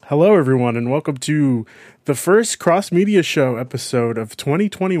Hello, everyone, and welcome to the first Cross Media Show episode of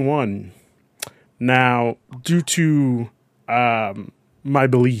 2021. Now, due to my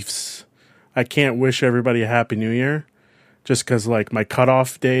beliefs, I can't wish everybody a Happy New Year, just because, like, my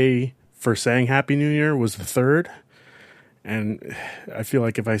cutoff day for saying Happy New Year was the 3rd, and I feel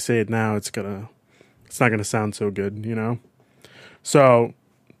like if I say it now, it's not gonna sound so good, you know? So,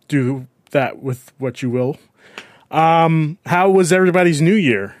 do that with what you will. How was everybody's New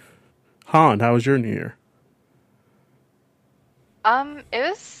Year? Han, how was your New Year? It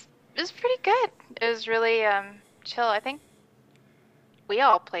was pretty good. It was really chill. I think we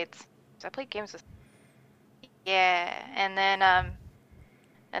all played. I played games with. Yeah, and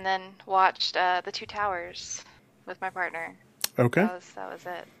then watched the Two Towers with my partner. Okay, That was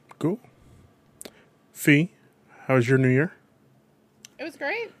it. cool. Fee, how was your New Year? It was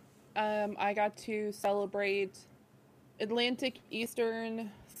great. I got to celebrate Atlantic, Eastern,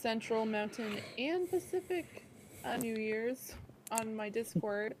 Central, Mountain, and Pacific New Year's on my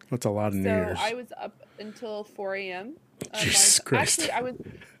Discord. That's a lot of New Year's. So I was up until 4 a.m. Jesus Christ. Actually,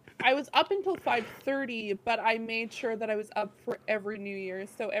 I was up until 5:30, but I made sure that I was up for every New Year.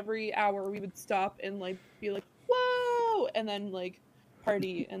 So every hour we would stop and like be like, "Whoa!" and then like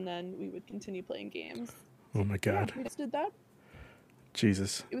party, and then we would continue playing games. Oh my God. Yeah, we just did that.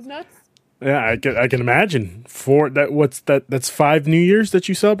 Jesus. It was nuts. Yeah, I can imagine. That's 5 New Years that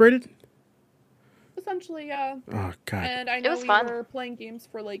you celebrated? Essentially, yeah. Oh God. And I know was we fun. were playing games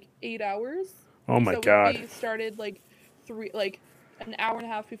for like 8 hours. Oh my so God. We started like an hour and a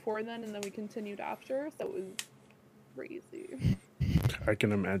half before then, and then we continued after. So it was crazy. I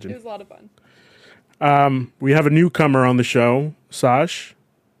can It imagine. was a lot of fun. We have a newcomer on the show, Sash.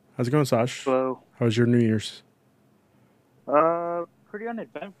 How's it going, Sash? Hello. How was your New Year's? Pretty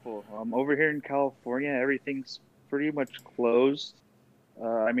uneventful. Over here in California, everything's pretty much closed.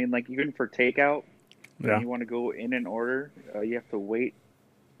 I mean, like, even for takeout, Yeah. when you want to go in and order, you have to wait,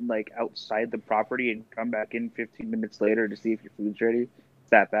 like, outside the property and come back in 15 minutes later to see if your food's ready.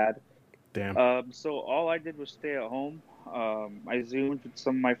 It's that bad. Damn. So all I did was stay at home. I Zoomed with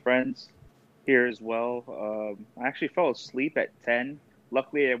some of my friends here as well. I actually fell asleep at 10.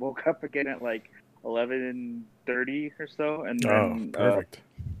 Luckily, I woke up again at, like, 11:30 or so, and then Perfect.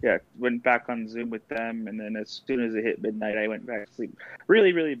 went back on Zoom with them, and then as soon as it hit midnight, I went back to sleep.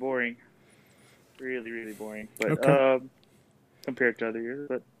 Really, really boring. Really, really boring. But Okay. compared to other years,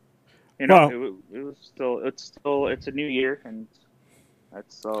 but it's a new year, and it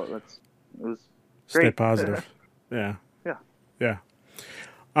was Stay great. positive. Yeah. Yeah. Yeah.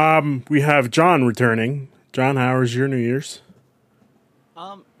 We have John returning. John, how was your New Year's?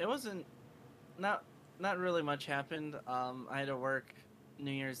 It wasn't not really much happened. I had to work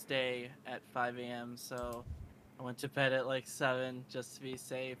New Year's Day at 5 a.m. so I went to bed at like 7 just to be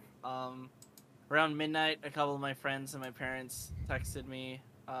safe. Around midnight, a couple of my friends and my parents texted me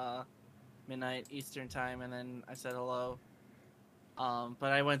midnight Eastern time, and then I said hello.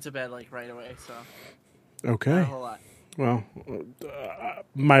 But I went to bed like right away, so not Okay. a whole lot. Well,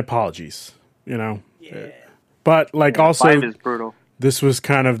 my apologies, you know. Yeah. But, like, also, 5 is brutal. this was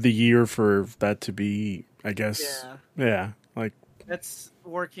kind of the year for that to be, I guess. Yeah. Yeah. Like, That's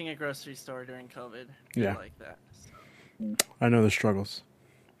working a grocery store during COVID. Yeah. Like that. So. I know the struggles.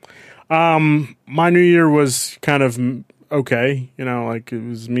 My New Year was kind of okay. You know, like, it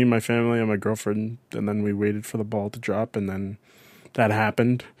was me and my family and my girlfriend, and then we waited for the ball to drop, and then that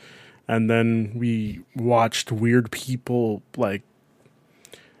happened. And then we watched weird people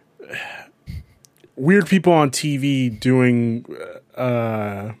on TV doing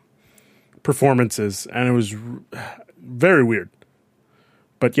performances, and it was very weird.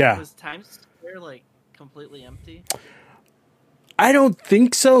 But yeah, Was Times Square like completely empty? I don't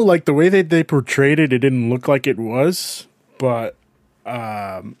think so. Like, the way that they portrayed it, it didn't look like it was. But they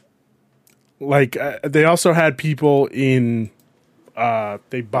also had people in.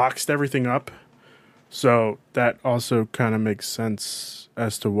 They boxed everything up, so that also kind of makes sense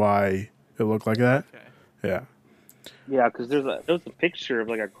as to why it looked like that. Okay. Yeah. Yeah, because there was a picture of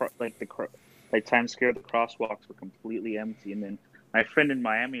like Times Square, the crosswalks were completely empty, and then my friend in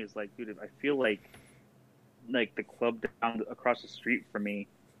Miami is like, dude, I feel like the club down across the street from me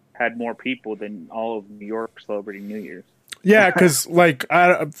had more people than all of New York celebrating New Year's. Yeah, because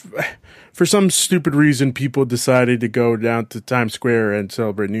for some stupid reason, people decided to go down to Times Square and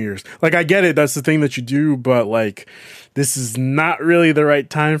celebrate New Year's. Like, I get it, that's the thing that you do, but, like, this is not really the right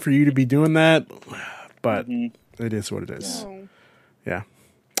time for you to be doing that. But it is what it is. Oh. Yeah.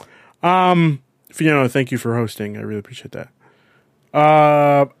 Fiona, thank you for hosting. I really appreciate that.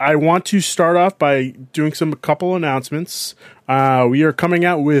 I want to start off by doing a couple announcements. We are coming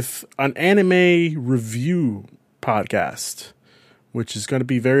out with an anime review podcast, which is going to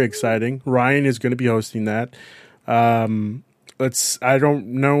be very exciting. Ryan is going to be hosting that. I don't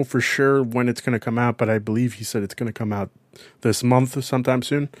know for sure when it's going to come out, but I believe he said it's going to come out this month sometime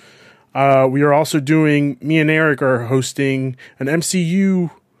soon. We are also me and Eric are hosting an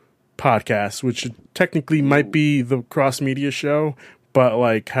MCU podcast, which technically might be the cross media show, but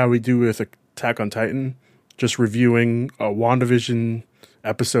like how we do with Attack on Titan, just reviewing WandaVision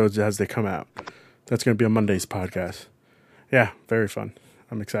episodes as they come out. That's going to be on Monday's podcast. Yeah, very fun.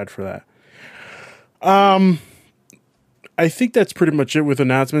 I'm excited for that. I think that's pretty much it with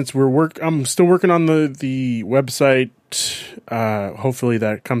announcements. I'm still working on the website. Hopefully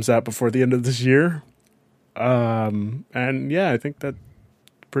that comes out before the end of this year. And yeah, I think that's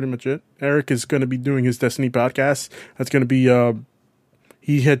pretty much it. Eric is going to be doing his Destiny podcast. That's going to be,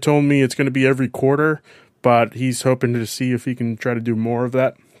 he had told me it's going to be every quarter, but he's hoping to see if he can try to do more of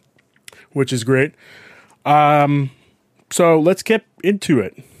that, which is great. So let's get into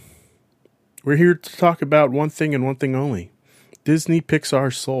it. We're here to talk about one thing and one thing only. Disney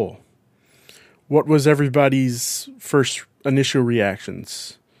Pixar Soul. What was everybody's first initial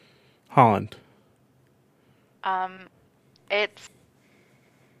reactions? Holland. It's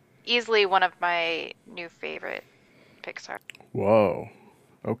easily one of my new favorite Pixar. Whoa.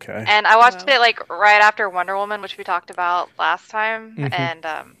 Okay. And I watched it like right after Wonder Woman, which we talked about last time, and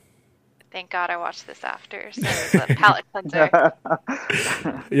thank God I watched this after, so it was a palate cleanser.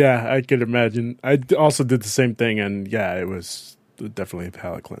 Yeah, I could imagine. I also did the same thing, and yeah, it was definitely a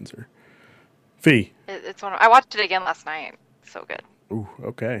palate cleanser. Fee. It's I watched it again last night. So good. Ooh,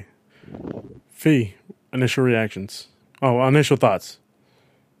 okay. Fee, initial reactions. Oh, initial thoughts.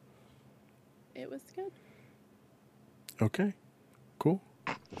 It was good. Okay, cool.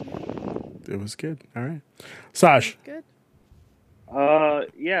 It was good. All right. Sash. Good.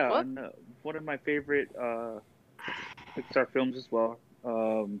 Yeah, What? and, one of my favorite Pixar films as well.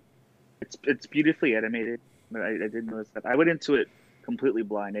 It's beautifully animated. I did notice that. I went into it completely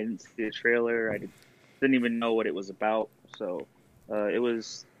blind. I didn't see a trailer. I didn't even know what it was about. So it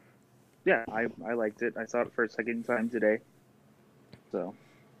was, yeah, I liked it. I saw it for a second time today. So.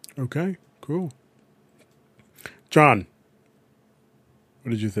 Okay, cool. John,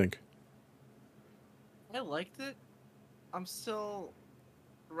 what did you think? I liked it. I'm still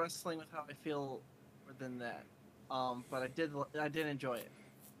wrestling with how I feel within that. But I did enjoy it.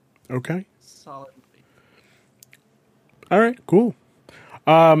 Okay. Solid movie. All right, cool.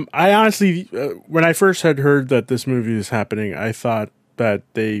 I honestly, when I first had heard that this movie was happening, I thought that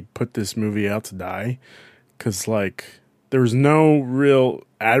they put this movie out to die because, like, there was no real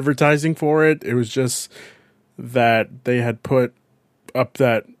advertising for it. It was just that they had put up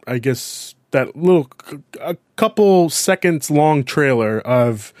that, I guess, that little, a couple seconds long trailer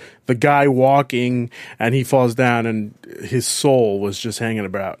of the guy walking and he falls down and his soul was just hanging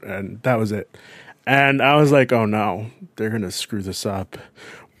about, and that was it. And I was like, oh no, they're going to screw this up.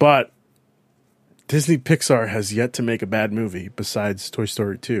 But Disney Pixar has yet to make a bad movie besides Toy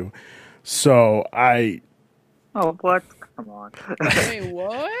Story 2. So Oh, what? Come on. Wait,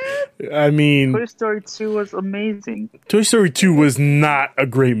 what? I mean, Toy Story 2 was amazing. Toy Story 2 was not a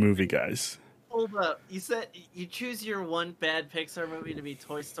great movie, guys. Hold up. You said you choose your one bad Pixar movie to be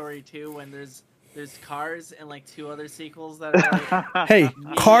Toy Story 2 when there's Cars and like two other sequels that are like... Hey,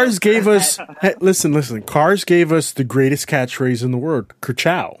 Cars gave us... Hey, listen. Cars gave us the greatest catchphrase in the world.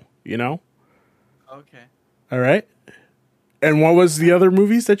 Kerchow, you know? Okay. All right? And what was the other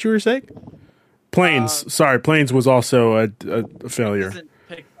movies that you were saying? Planes. Sorry, Planes was also a failure. Isn't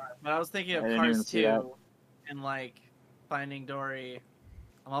Pixar, but I was thinking of I didn't even Cars see that. 2 and like Finding Dory.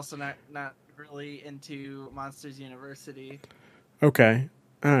 I'm also not really into Monsters University. Okay.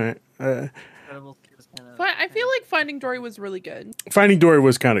 All right. Incredibles 2 was kinda, I feel like Finding Dory was really good. Finding Dory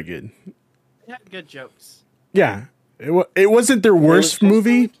was kind of good. it had good jokes. Yeah. It wasn't their worst just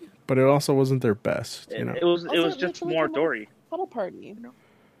movie, like- but it also wasn't their best, you know? It was Also, just like more a little Dory. Cuddle Party.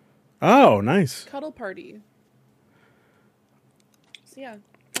 Oh, nice. Cuddle Party. So yeah.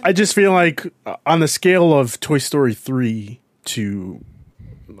 I just feel like on the scale of Toy Story 3 to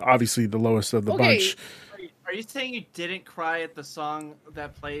obviously the lowest of the Okay. bunch. Are you saying you didn't cry at the song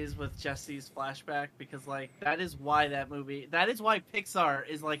that plays with Jesse's flashback? Because like that is why Pixar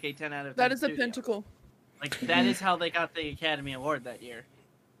is like a 10 out of 10 That is a studio. pinnacle. Like that is how they got the Academy Award that year.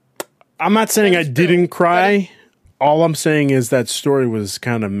 I'm not saying I That is didn't true. cry. All I'm saying is that story was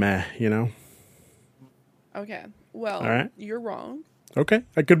kind of meh, you know? Okay. Well, All right. you're wrong. Okay,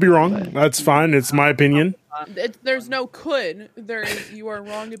 I could be wrong. That's fine. It's my opinion. There's no could. You are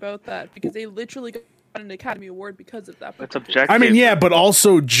wrong about that because they literally got an Academy Award because of that. It's particular- objective. I mean, yeah, but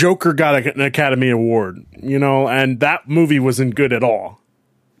also Joker got an Academy Award, and that movie wasn't good at all.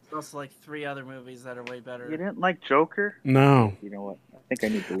 There's also like 3 other movies that are way better. You didn't like Joker? No. You know what? I think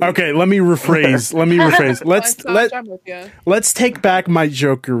I need to leave. Okay, let me rephrase. I'm with you. Let's take back my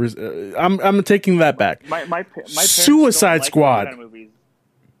Joker. I'm taking that back. My parents Suicide don't like Squad those kind of movies.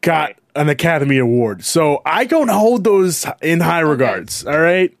 got Right. an Academy Award, so I don't hold those in high regards. All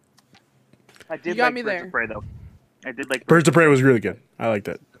right, I did You got like me Birds there. of Prey, though. I did like Birds of Prey was really good. I liked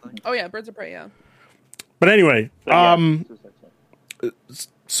it. Oh yeah, Birds of Prey. Yeah. But anyway, But yeah, Suicide Squad.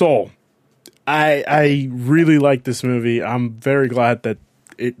 Soul. I really like this movie. I'm very glad that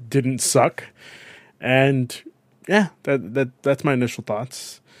it didn't suck, and yeah, that's my initial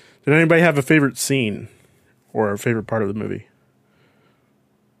thoughts. Did anybody have a favorite scene or a favorite part of the movie?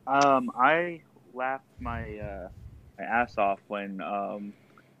 I laughed my ass off when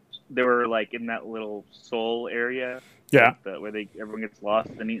they were like in that little soul area. Yeah. Where everyone gets lost,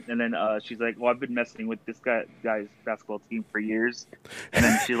 and then she's like, "Well, I've been messing with this guy's basketball team for years," and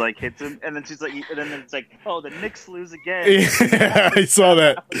then she like hits him, and then she's like, and then it's like, "Oh, the Knicks lose again." Yeah, I saw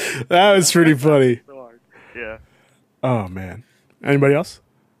that. That was pretty funny. So hard. Yeah. Oh man. Anybody else?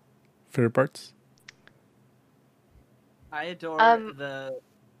 Favorite parts? I adore the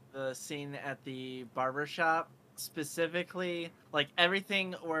scene at the barber shop, specifically like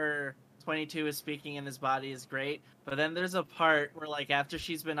everything where 22 is speaking in his body is great, but then there's a part where like after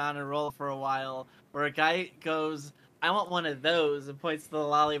she's been on a roll for a while where a guy goes, "I want one of those," and points to the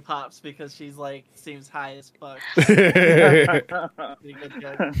lollipops because she's like seems high as fuck. Pretty good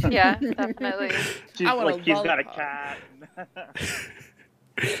joke. Yeah, definitely. She's I want like, a he's got a lollipop. cat.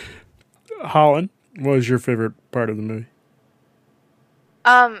 Holland, what was your favorite part of the movie?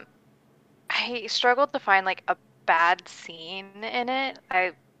 I struggled to find like a bad scene in it.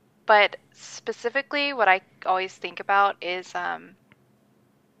 But specifically, what I always think about is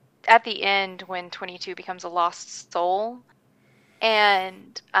at the end when 22 becomes a lost soul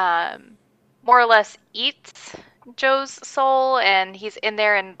and more or less eats Joe's soul, and he's in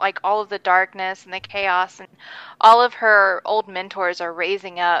there in like all of the darkness and the chaos, and all of her old mentors are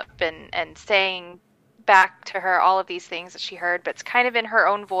raising up and saying back to her all of these things that she heard, but it's kind of in her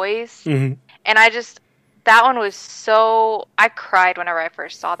own voice. Mm-hmm. And that one was so, I cried whenever I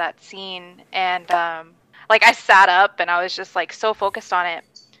first saw that scene, and like I sat up and I was just like so focused on it.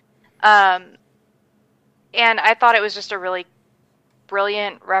 And I thought it was just a really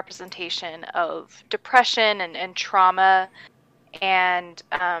brilliant representation of depression and trauma, and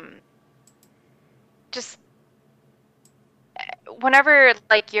just whenever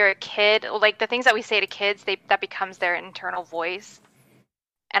like you're a kid, like the things that we say to kids, that becomes their internal voice.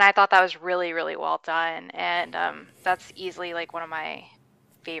 And I thought that was really, really well done, and that's easily like one of my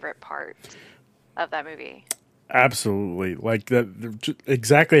favorite parts of that movie. Absolutely, like that.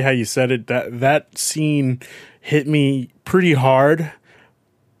 Exactly how you said it. That scene hit me pretty hard,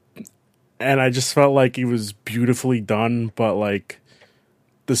 and I just felt like it was beautifully done. But like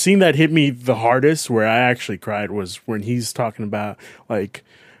the scene that hit me the hardest, where I actually cried, was when he's talking about like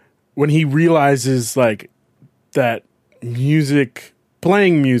when he realizes like that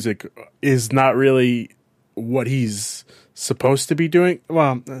playing music is not really what he's supposed to be doing.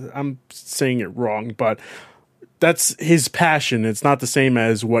 Well, I'm saying it wrong, but that's his passion. It's not the same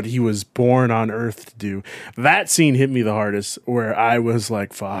as what he was born on Earth to do. That scene hit me the hardest, where I was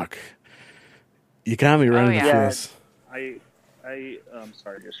like, fuck. You got me right into yeah. this. I'm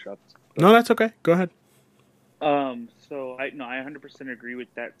sorry to disrupt. No, that's okay. Go ahead. So I 100% agree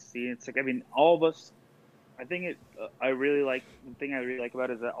with that scene. It's like, I mean, all of us, I think the thing I really like about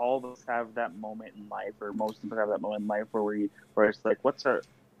it is that all of us have that moment in life, or most of us have that moment in life where it's like, what's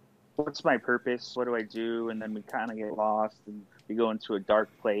my purpose? What do I do? And then we kind of get lost and we go into a dark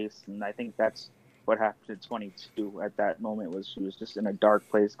place. And I think that's what happened to 22 at that moment. Was she was just in a dark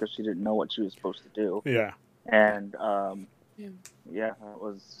place because she didn't know what she was supposed to do. Yeah. And that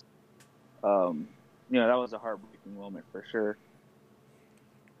was that was a heartbreaking moment for sure.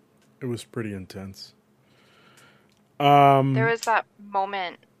 It was pretty intense. There was that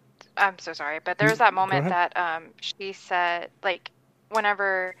moment. I'm so sorry, but there was that moment ahead. that she said, like,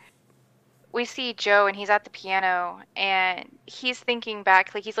 whenever we see Joe and he's at the piano and he's thinking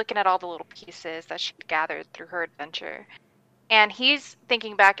back, like he's looking at all the little pieces that she gathered through her adventure, and he's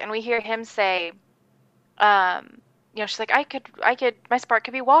thinking back, and we hear him say, she's like, I could, my spark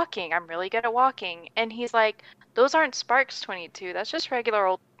could be walking. I'm really good at walking, and he's like, those aren't sparks, 22. That's just regular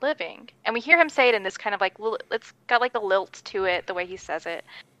old living. And we hear him say it in this kind of like, it's got like a lilt to it, the way he says it.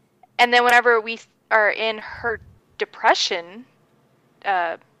 And then whenever we are in her depression,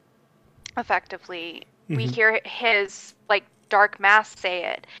 effectively, we hear his like dark mask say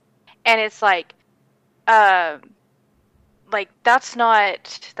it. And it's like that's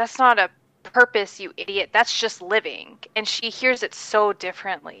not a purpose, you idiot. That's just living. And she hears it so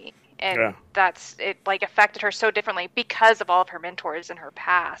differently. And that's it, like affected her so differently because of all of her mentors in her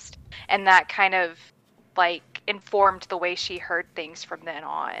past, and that kind of like informed the way she heard things from then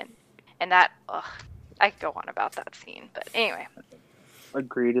on. And that I could go on about that scene, but anyway.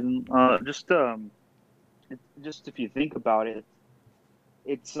 Agreed. And just if you think about it,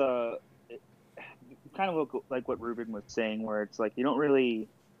 it's kind of like what Ruben was saying, where it's like you don't really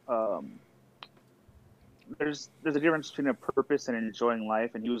there's a difference between a purpose and enjoying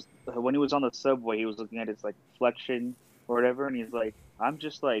life. And when he was on the subway, he was looking at his like reflection or whatever, and he's like, I'm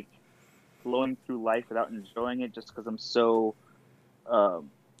just like flowing through life without enjoying it, just because I'm so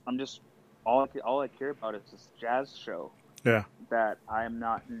I'm just all I care about is this jazz show. Yeah. That I'm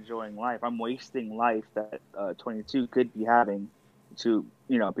not enjoying life. I'm wasting life that 22 could be having to,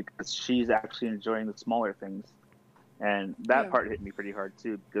 because she's actually enjoying the smaller things. And that part hit me pretty hard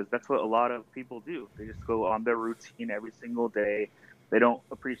too, because that's what a lot of people do. They just go on their routine every single day. They don't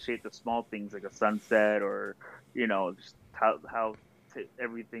appreciate the small things like a sunset or, just how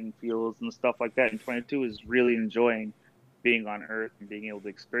everything feels and stuff like that. And 22 is really enjoying being on Earth and being able to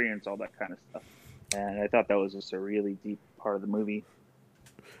experience all that kind of stuff. And I thought that was just a really deep part of the movie.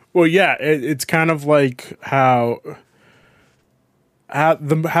 Well, yeah, it's kind of like how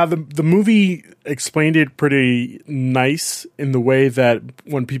the movie explained it pretty nice in the way that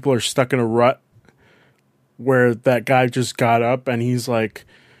when people are stuck in a rut, where that guy just got up and he's like,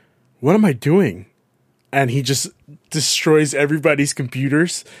 "What am I doing?" And he just destroys everybody's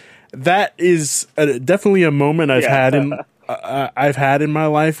computers. That is definitely a moment I've had in my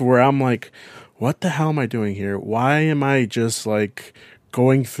life where I'm like, what the hell am I doing here? Why am I just like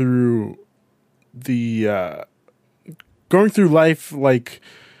going through life like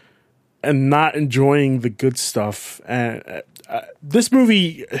and not enjoying the good stuff? And this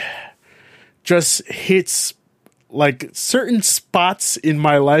movie just hits like certain spots in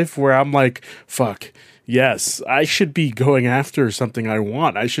my life where I'm like, fuck, yes, I should be going after something I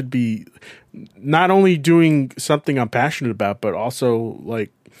want. I should be not only doing something I'm passionate about, but also like,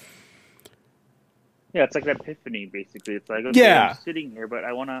 yeah, it's like that epiphany, basically. It's like, okay, I'm sitting here, but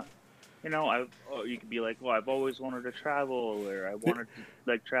I want to, you could be like, well, I've always wanted to travel, or I wanted to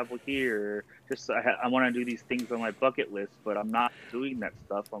like travel here, or just I want to do these things on my bucket list, but I'm not doing that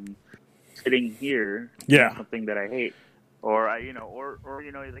stuff. I'm sitting here doing something that I hate, or you're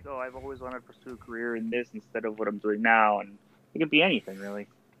like, oh, I've always wanted to pursue a career in this instead of what I'm doing now, and it could be anything really.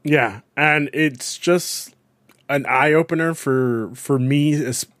 Yeah, and it's just an eye-opener for me,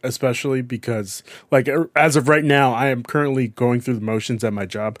 especially because, like, as of right now, I am currently going through the motions at my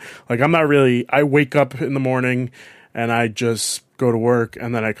job. Like, I wake up in the morning and I just go to work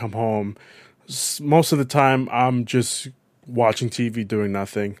and then I come home. Most of the time, I'm just watching TV, doing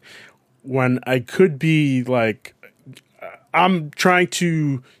nothing. When I could be, like, I'm trying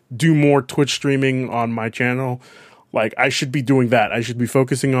to do more Twitch streaming on my channel. Like, I should be doing that. I should be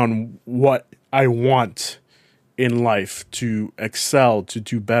focusing on what I want in life, to excel, to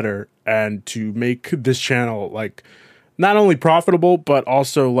do better, and to make this channel like not only profitable but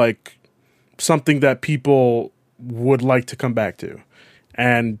also like something that people would like to come back to.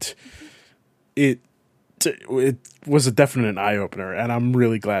 And it was a definite eye opener, and I'm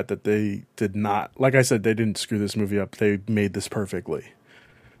really glad that they did not, like I said, they didn't screw this movie up. They made this perfectly.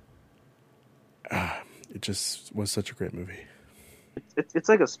 It just was such a great movie. It's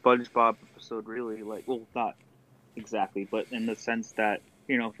like a SpongeBob episode, really. Like, well, not exactly, but in the sense that,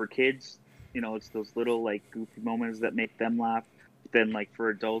 for kids, it's those little like goofy moments that make them laugh. But then, like, for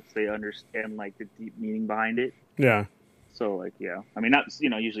adults, they understand like the deep meaning behind it. Yeah. So, like, yeah, I mean, not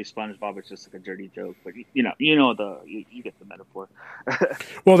usually SpongeBob is just like a dirty joke, but you get the metaphor.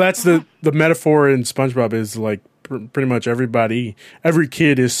 Well, that's the metaphor in SpongeBob is like pretty much every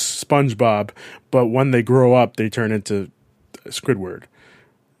kid is SpongeBob, but when they grow up, they turn into Squidward.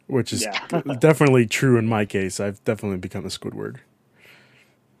 Which is definitely true in my case. I've definitely become a Squidward.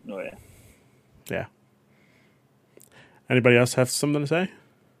 Oh, yeah. Yeah. Anybody else have something to say?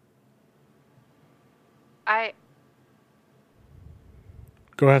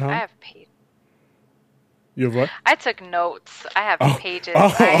 Go ahead, hon. I have pages. You have what? I took notes. I have pages.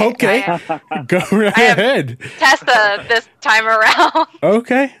 Oh, okay. Go right ahead. Tessa this time around.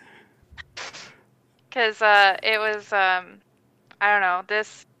 Okay. because it was I don't know,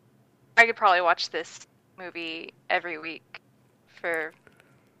 this I could probably watch this movie every week for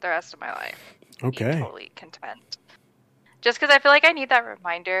the rest of my life. Be Okay. totally content. Just because I feel like I need that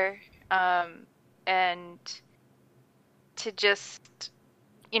reminder, and to just,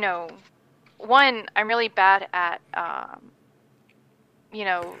 you know, one, I'm really bad at, you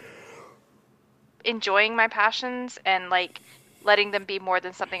know, enjoying my passions and like letting them be more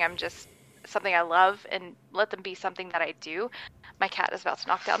than something something I love, and let them be something that I do. My cat is about to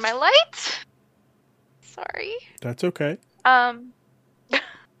knock down my light. Sorry. That's okay.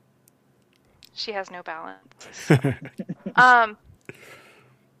 She has no balance. So.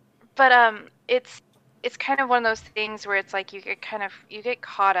 But it's kind of one of those things where it's like you get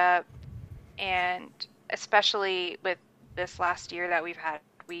caught up, and especially with this last year that we've had,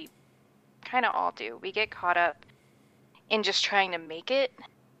 we kind of all do. We get caught up in just trying to make it,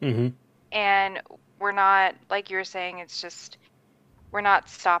 Mm-hmm. and we're not, like you were saying, it's just we're not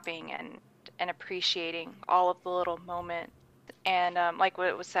stopping and appreciating all of the little moments. And like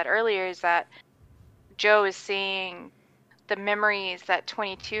what was said earlier is that Joe is seeing the memories that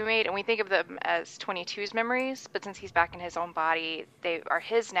 22 made, and we think of them as 22's memories, but since he's back in his own body, they are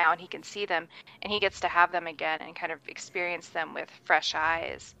his now, and he can see them, and he gets to have them again and kind of experience them with fresh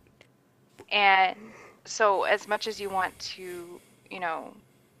eyes. And so as much as you want to,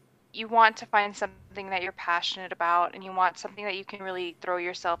 you want to find something that you're passionate about, and you want something that you can really throw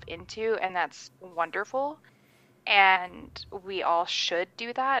yourself into, and that's wonderful. And we all should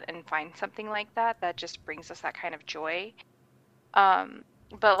do that and find something like that just brings us that kind of joy.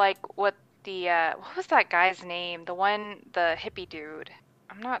 But like what was that guy's name? The hippie dude.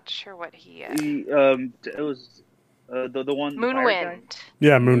 I'm not sure what he is. It was the one, the pirate guy? Moonwind.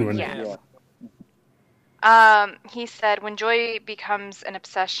 Yeah, Moonwind. Yes. Yeah. He said, when joy becomes an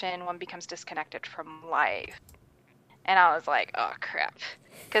obsession, one becomes disconnected from life. And I was like, oh crap.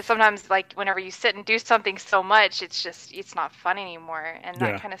 Because sometimes, like, whenever you sit and do something so much, it's not fun anymore, and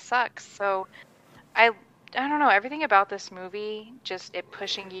that kind of sucks. So I don't know, everything about this movie, just it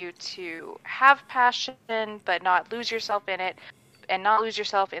pushing you to have passion, but not lose yourself in it, and not lose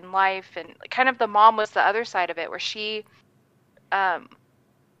yourself in life. And kind of the mom was the other side of it, where she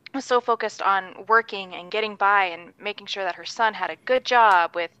was so focused on working and getting by and making sure that her son had a good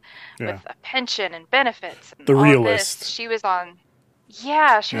job with a pension and benefits and the all realist. this. She was on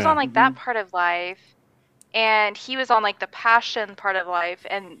on like that part of life, and he was on like the passion part of life,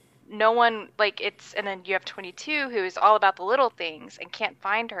 and no one and then you have 22 who is all about the little things and can't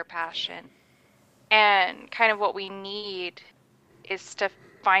find her passion. And kind of what we need is to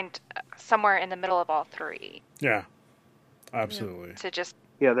find somewhere in the middle of all three. Yeah, absolutely. To just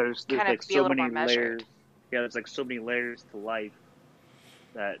there's kind like of be a so little many more measured. layers. Yeah, there's like so many layers to life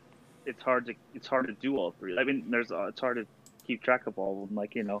that it's hard to do all three. I mean, it's hard to keep track of all of them.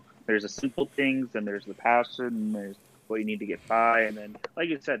 Like, there's the simple things, and there's the passion, and there's what you need to get by, and then, like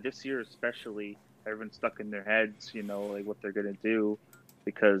you said, this year especially, everyone's stuck in their heads, like what they're gonna do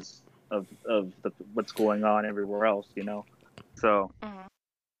because of what's going on everywhere else, So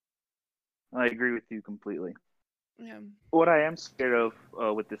I agree with you completely. Yeah. What I am scared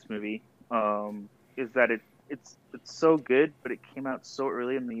of with this movie is that it's so good, but it came out so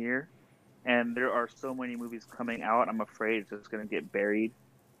early in the year, and there are so many movies coming out. I'm afraid it's just gonna get buried.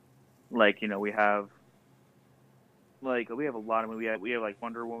 Like, we have a lot of movies. We have like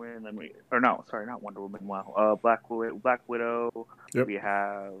Wonder Woman, and then not Wonder Woman. Wow, Black Widow. Yep. We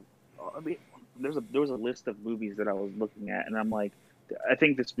have. There was a list of movies that I was looking at, and I'm like, I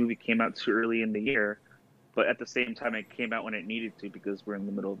think this movie came out too early in the year, but at the same time, it came out when it needed to because we're in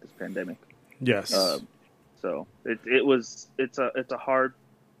the middle of this pandemic. Yes. So it's a hard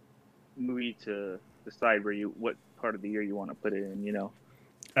movie to decide what part of the year you want to put it in.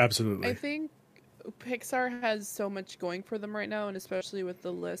 Absolutely. I think Pixar has so much going for them right now, and especially with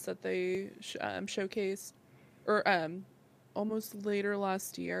the list that they showcased, or almost later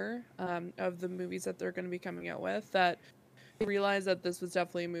last year, of the movies that they're going to be coming out with, that they realized that this was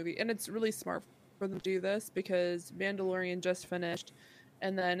definitely a movie, and it's really smart for them to do this because Mandalorian just finished,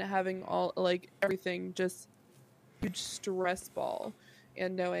 and then having all everything just huge stress ball,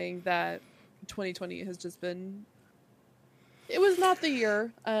 and knowing that 2020 has just been. It was not the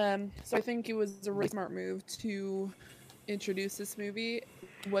year, so I think it was a really smart move to introduce this movie.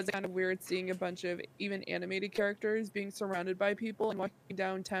 It was kind of weird seeing a bunch of even animated characters being surrounded by people and walking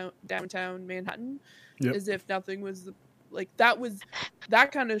downtown Manhattan, as if nothing was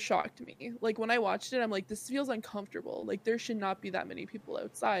that kind of shocked me. Like, when I watched it, I'm like, this feels uncomfortable. Like, there should not be that many people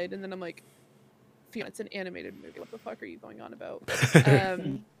outside. And then I'm like, Fiona, it's an animated movie. What the fuck are you going on about?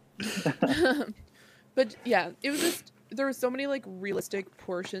 But yeah, it was just there were so many like realistic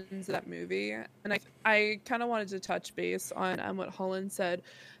portions of that movie, and I kind of wanted to touch base on what Holland said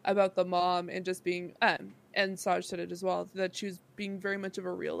about the mom and just being and Saj said it as well, that she was being very much of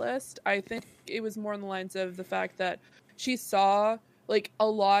a realist. I think it was more on the lines of the fact that she saw like a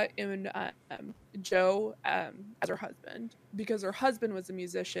lot in Joe as her husband, because her husband was a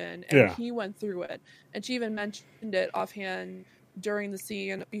musician and Yeah. he went through it, and she even mentioned it offhand during the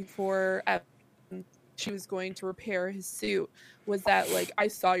scene before she was going to repair his suit, was that like, I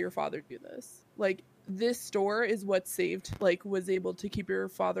saw your father do this. Like, this store is what saved, like, was able to keep your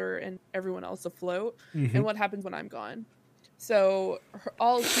father and everyone else afloat. Mm-hmm. And what happens when I'm gone? So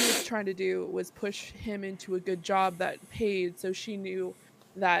all she was trying to do was push him into a good job that paid, so she knew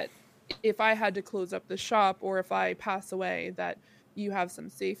that if I had to close up the shop or if I pass away, that you have some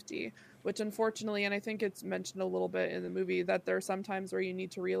safety. Which unfortunately, and I think it's mentioned a little bit in the movie, that there are some times where you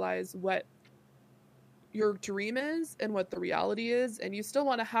need to realize what your dream is and what the reality is, and you still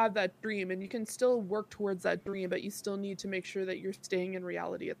want to have that dream and you can still work towards that dream, but you still need to make sure that you're staying in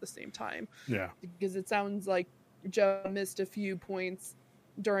reality at the same time. Yeah. Because it sounds like Joe missed a few points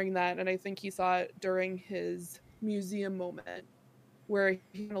during that, and I think he saw it during his museum moment where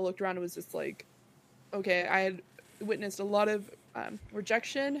he kind of looked around and was just like, okay, I had witnessed a lot of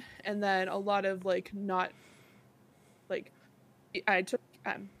rejection, and then a lot of like not like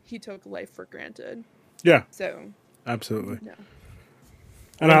he took life for granted. Yeah. So Absolutely. no.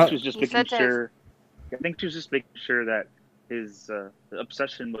 And I I, think she was just He making said to his- sure. I think she was just making sure that his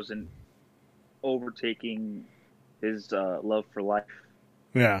obsession wasn't overtaking his love for life,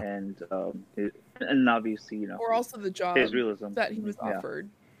 yeah. and obviously, you know, Or also the job his realism that he was Yeah. offered.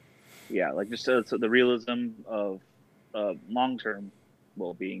 Yeah, like just so the realism of long-term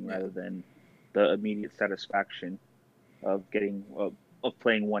well-being Yeah. rather than the immediate satisfaction of getting of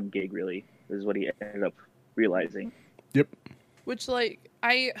playing one gig. Really is what he ended up realizing. Yep. Which like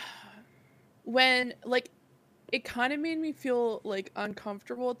when like it kind of made me feel like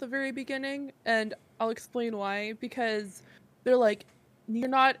uncomfortable at the very beginning, and I'll explain why. Because they're like, you're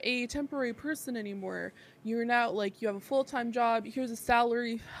not a temporary person anymore, you're now like, you have a full-time job, here's a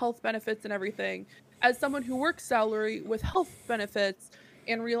salary, health benefits and everything. As someone who works salary with health benefits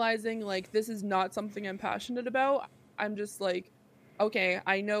and realizing like this is not something I'm passionate about, I'm just like, okay,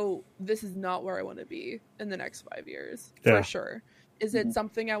 I know this is not where I want to be in the next 5 years. Yeah. For sure. Is it Mhm.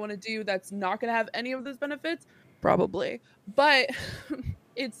 something I want to do that's not going to have any of those benefits? Probably. But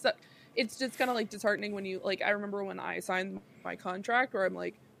it's just kind of like disheartening when you like, I remember when I signed my contract where I'm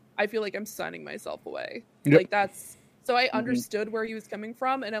like, I feel like I'm signing myself away. Yep. Like that's, so I understood where he was coming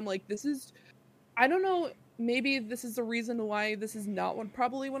from, and I'm like, this is, I don't know, maybe this is the reason why this is not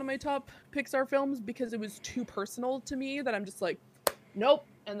probably one of my top Pixar films, because it was too personal to me that I'm just like, nope.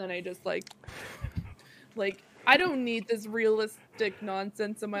 And then I just like I don't need this realistic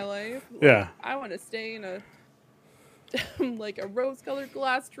nonsense in my life. Like, Yeah. I want to stay in a like a rose-colored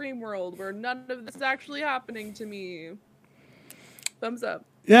glass dream world where none of this is actually happening to me. Thumbs up.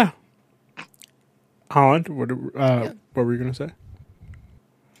 Yeah. Holland, what were you gonna say?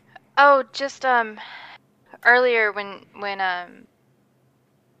 Oh, just earlier when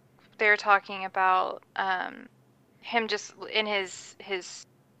they were talking about him just in his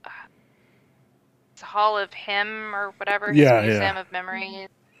hall of him or whatever, his Yeah, museum yeah. of memories.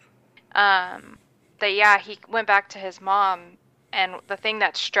 That yeah, he went back to his mom, and the thing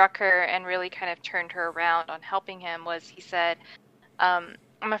that struck her and really kind of turned her around on helping him was he said,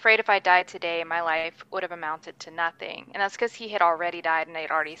 I'm afraid if I died today, my life would have amounted to nothing. And that's because he had already died and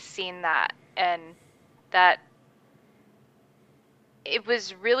they'd already seen that. And that it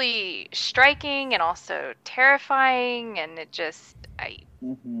was really striking and also terrifying. And it just,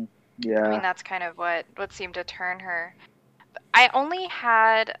 Mm-hmm. I Yeah. mean, that's kind of what seemed to turn her. I only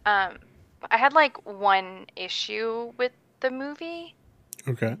had, I had like one issue with the movie.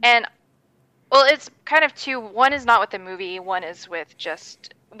 Okay. And well, it's kind of two. One is not with the movie. One is with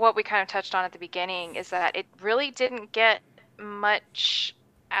just what we kind of touched on at the beginning, is that it really didn't get much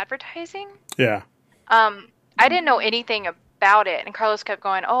advertising. Yeah. I didn't know anything about it, and Carlos kept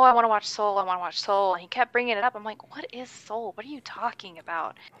going, "Oh, I want to watch Soul. I want to watch Soul." And he kept bringing it up. I'm like, "What is Soul? What are you talking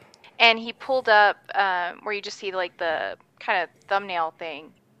about?" And he pulled up where you just see like the kind of thumbnail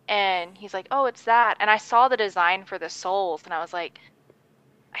thing, and he's like, "Oh, it's that." And I saw the design for the souls, and I was like,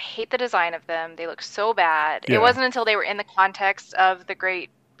 I hate the design of them. They look so bad. Yeah. It wasn't until they were in the context of The Great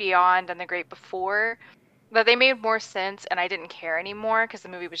Beyond and The Great Before that they made more sense, and I didn't care anymore because the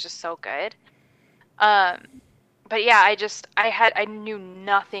movie was just so good. But yeah, I knew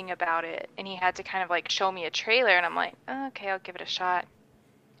nothing about it, and he had to kind of like show me a trailer, and I'm like, okay, I'll give it a shot.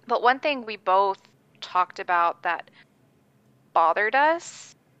 But one thing we both talked about that bothered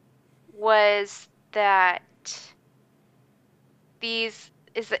us was that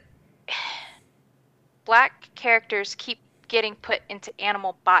that black characters keep getting put into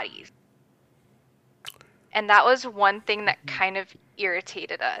animal bodies. And that was one thing that kind of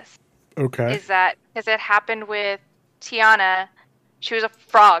irritated us. Okay. Is that because it happened with Tiana, she was a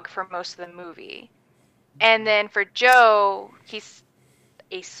frog for most of the movie. And then for Joe, he's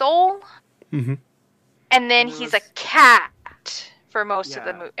a soul. Mm-hmm. And then he's a cat for most of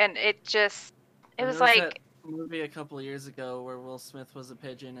the Yeah. movie. And it was there was like... that movie a couple of years ago where Will Smith was a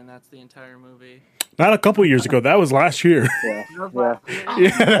pigeon, and that's the entire movie. Not a couple years ago. That was last year. Yeah. That was last year?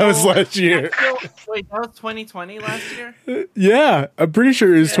 Yeah, that was last year. Wait, that was 2020 last year? Yeah, I'm pretty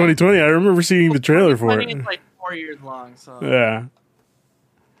sure it was 2020. I remember seeing the trailer for it. 2020 is like 4 years long, so... Yeah.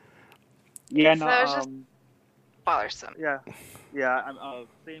 Yeah, So no, it was just bothersome. yeah.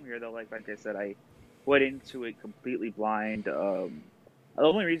 Same here though. Like I said, I went into it completely blind. The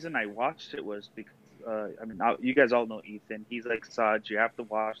only reason I watched it was because you guys all know Ethan. He's like, Saj, you have to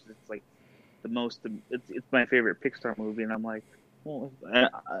watch this. It's like it's my favorite Pixar movie, and I'm like, well,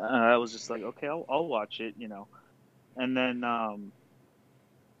 I was just like, okay, I'll watch it, and then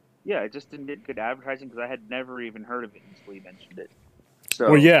it just didn't get good advertising because I had never even heard of it until you mentioned it. So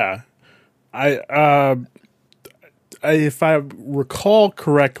Well, yeah. If I recall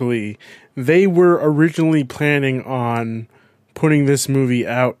correctly, they were originally planning on putting this movie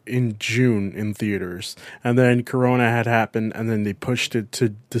out in June in theaters, and then Corona had happened, and then they pushed it to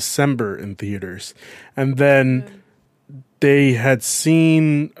December in theaters, and then they had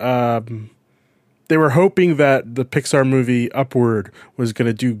seen. They were hoping that the Pixar movie Upward was going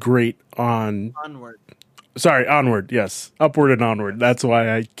to do great on Onward. Sorry, Onward, yes. Upward and Onward. That's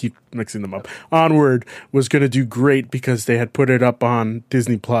why I keep mixing them up. Onward was going to do great because they had put it up on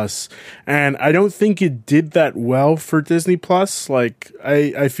Disney Plus. And I don't think it did that well for Disney Plus. Like,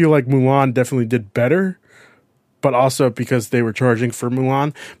 I feel like Mulan definitely did better, but also because they were charging for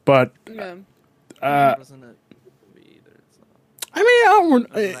Mulan. But, Wasn't a movie either, so. I mean, Onward,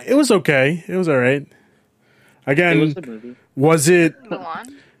 it was okay. It was all right. Again, it was a movie. was it...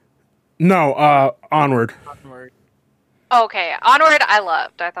 Mulan? No, Onward. Onward. Okay, Onward I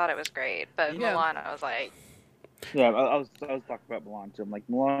loved. I thought it was great. But Yeah. Mulan, I was like... Yeah, I was talking about Mulan too. I'm like,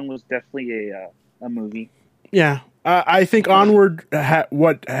 Mulan was definitely a movie. Yeah, I think Onward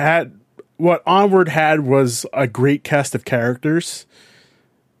what Onward had was a great cast of characters.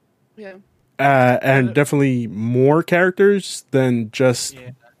 Yeah. And definitely more characters than just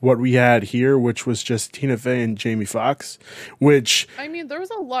what we had here, which was just Tina Fey and Jamie Foxx. Which I mean, there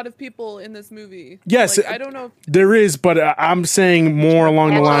was a lot of people in this movie. Yes, Like, I don't know. there is, but I'm saying more along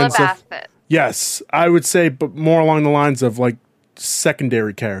the Angela lines of Bassett. yes, I would say, but more along the lines of like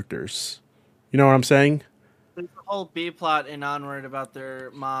secondary characters. You know what I'm saying? There's a whole B plot in Onward about their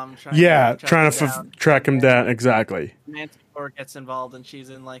mom trying to track him down. Exactly. Nancy Ford gets involved, and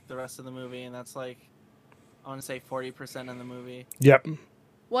she's in like the rest of the movie, and that's like, I want to say 40% of the movie. Yep.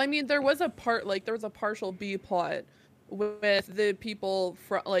 Well, I mean, there was a partial B plot with the people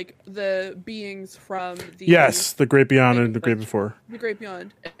from, like, the beings from the Yes, the Great Beyond and the Great Before. the Great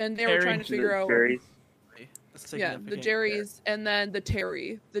Beyond, and they were trying to figure out Fairies. the Jerrys, and then the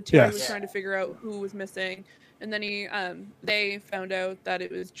Terry. The Terry was Yes. trying to figure out who was missing, and then they found out that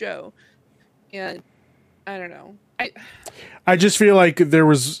it was Joe, and I don't know. I just feel like there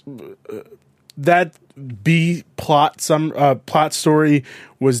was that B plot plot story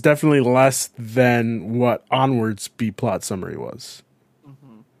was definitely less than what Onward's B plot summary was.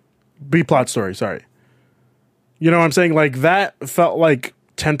 Mm-hmm. B plot story, sorry. You know what I'm saying? Like that felt like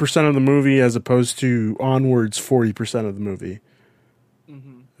 10% of the movie as opposed to Onward's 40% of the movie.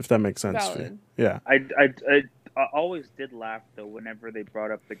 Mm-hmm. If that makes sense. Valid. Yeah. I always did laugh though whenever they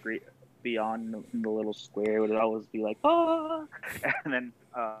brought up the Great Beyond in the little square. It would always be like, ah, and then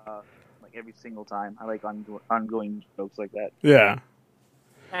like every single time, I like ongoing jokes like that. Yeah.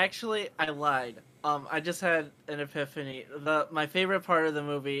 Actually, I lied. I just had an epiphany. My favorite part of the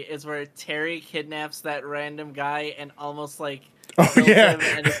movie is where Terry kidnaps that random guy and almost like Oh kills yeah. him,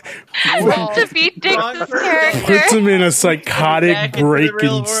 and it's Well, To be Diggs' Puts character. him in a psychotic back into break the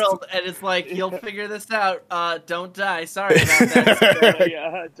real and world, and it's like, you'll figure this out. Don't die. Sorry about that.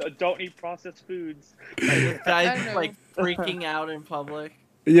 Yeah, don't eat processed foods. This I guy's don't know. like freaking out in public.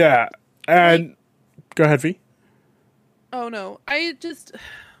 Yeah. And go ahead, V. Oh no, I'm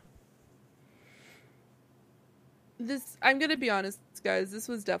gonna be honest, guys. This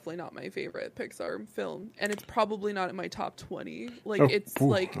was definitely not my favorite Pixar film, and it's probably not in my top 20. Like, Oh, it's ooh,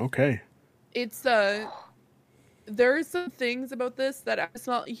 like okay. it's there's some things about this that I'm just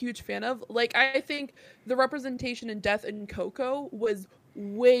not a huge fan of. Like, I think the representation in Death in Coco was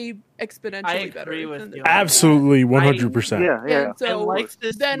way I exponentially better agree with than you this. on that. Absolutely, I 100%. Yeah. And I so liked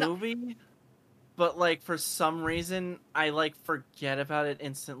this then movie, but like for some reason I like forget about it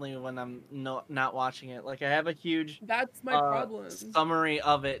instantly when I'm not watching it. Like I have a huge that's my problem. summary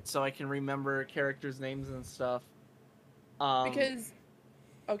of it so I can remember characters' names and stuff. Because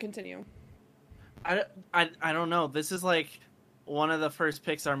I'll continue. I don't know. This is like one of the first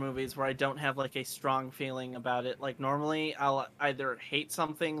Pixar movies where I don't have like a strong feeling about it. Like normally I'll either hate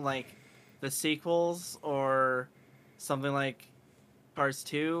something like the sequels or something like Cars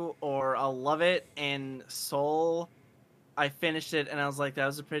 2, or I'll love it. And Soul, I finished it and I was like, that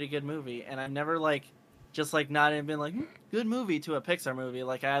was a pretty good movie. And I've never like just like not even been like good movie to a Pixar movie.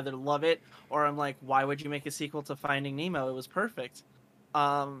 Like I either love it or I'm like, why would you make a sequel to Finding Nemo? It was perfect.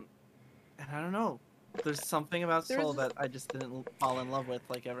 And I don't know. There's something about Soul that I just didn't fall in love with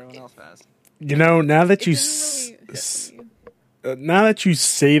like everyone else has. You know, now that It you didn't really hit me. now that you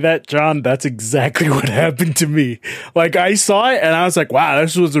say that, John, that's exactly what happened to me. Like I saw it and I was like, wow,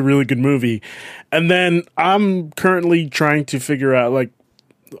 this was a really good movie. And then I'm currently trying to figure out like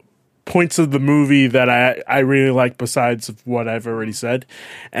points of the movie that I really like besides of what I've already said.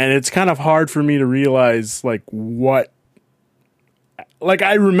 And it's kind of hard for me to realize like what, like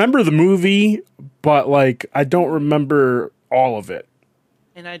I remember the movie, but like I don't remember all of it.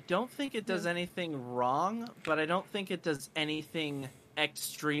 And I don't think it does anything wrong, but I don't think it does anything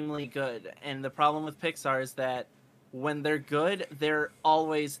extremely good. And the problem with Pixar is that when they're good, they're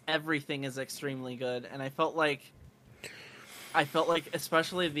always everything is extremely good. And I felt like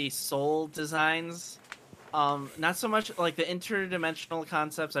especially the Soul designs, not so much like the interdimensional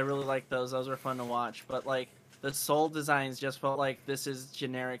concepts, I really like those. Those were fun to watch, but like the Soul designs just felt like this is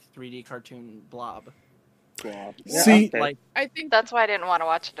generic 3D cartoon blob. Yeah, See, okay. Like I think That's why I didn't want to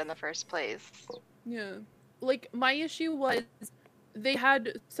watch it in the first place. yeah. Like my issue was they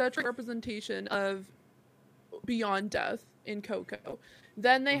had such a representation of Beyond Death in Coco.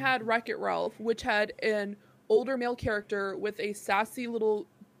 Then they had Wreck-It Ralph, which had an older male character with a sassy little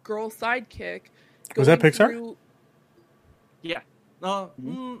girl sidekick. Was that going Pixar? through- yeah. No,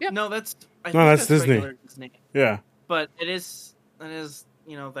 Yeah. no, that's I No, think that's Disney. regular Disney. Yeah. But it is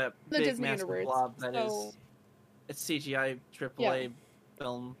you know that The big Disney massive universe. blob that is So- it's CGI AAA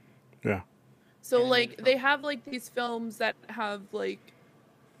film. So animated like film. they have like these films that have like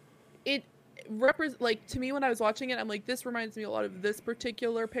it like to me when I was watching it, I'm like, this reminds me a lot of this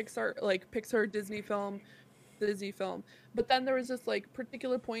particular Pixar Disney film. But then there was just like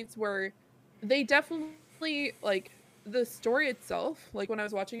particular points where they definitely like the story itself, like when I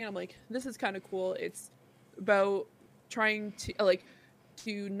was watching it, I'm like, this is kind of cool. It's about trying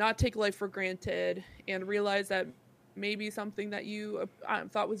to not take life for granted and realize that maybe something that you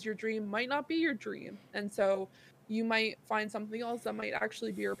thought was your dream might not be your dream. And so you might find something else that might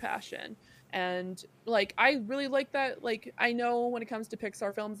actually be your passion. And like I really like that. Like I know when it comes to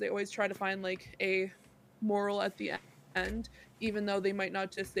Pixar films, they always try to find like a moral at the end, even though they might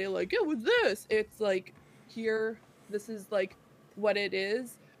not just say like it was this. It's like here, this is like what it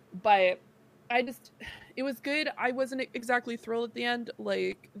is. But it was good. I wasn't exactly thrilled at the end.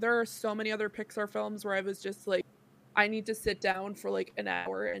 Like there are so many other Pixar films where I was just like, I need to sit down for like an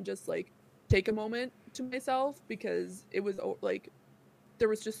hour and just like take a moment to myself because it was like there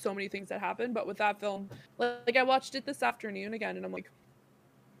was just so many things that happened. But with that film, like I watched it this afternoon again and I'm like,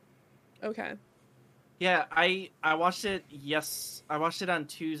 okay. Yeah, I watched it. Yes, I watched it on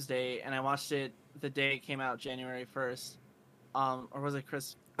Tuesday, and I watched it the day it came out, January 1st. Or was it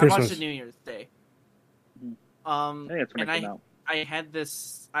Christmas? I watched Christmas. it New Year's Day. I think that's when and it came out.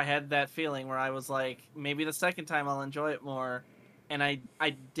 I had that feeling where I was like, maybe the second time I'll enjoy it more, and I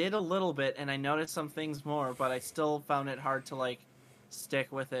did a little bit, and I noticed some things more, but I still found it hard to like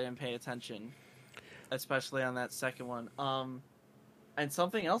stick with it and pay attention, especially on that second one. And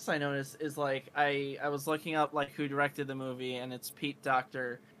something else I noticed is like I was looking up like who directed the movie, and it's Pete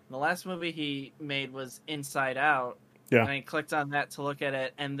Docter. The last movie he made was Inside Out. Yeah. And I clicked on that to look at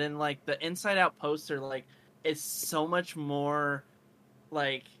it, and then like the Inside Out poster like is so much more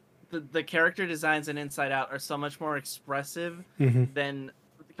like the character designs in Inside Out are so much more expressive than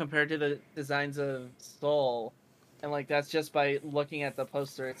compared to the designs of Soul. And like that's just by looking at the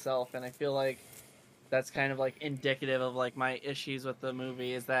poster itself, and I feel like that's kind of like indicative of like my issues with the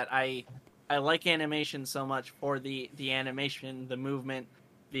movie is that I like animation so much for the animation, the movement,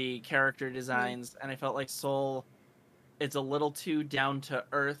 the character designs, and I felt like Soul is a little too down to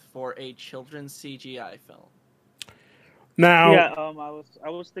earth for a children's CGI film. Now, Yeah, I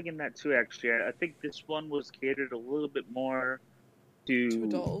was thinking that too. Actually, I think this one was catered a little bit more To to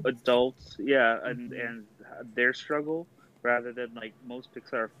adults. adults, yeah, and Mhm. and their struggle rather than like most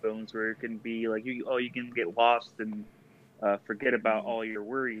Pixar films where it can be like you can get lost and forget about Mhm. all your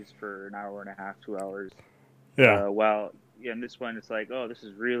worries for an hour and a half, 2 hours. yeah, While yeah, in this one it's like, oh, this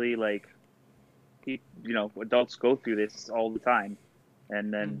is really like adults go through this all the time,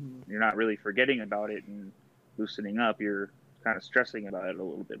 and then Mhm. you're not really forgetting about it and loosening up. You're kind of stressing about it a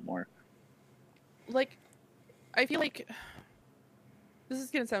little bit more. Like, I feel like this is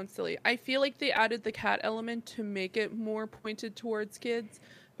gonna sound silly. I feel like they added the cat element to make it more pointed towards kids.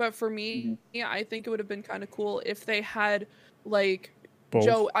 But for me, Hmm. I think it would have been kind of cool if they had like both.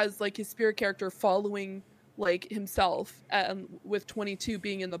 Joe as like his spirit character following like himself, with 22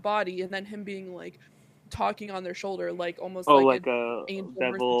 being in the body, and then him being like talking on their shoulder, like almost Oh, like a like a angel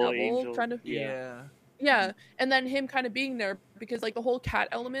versus devil devil angel, kind of. yeah. Yeah. Yeah, and then him kind of being there because like the whole cat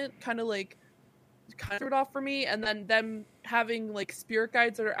element kind of threw it off for me, and then them having like spirit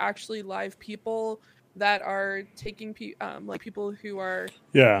guides that are actually live people that are taking like people who are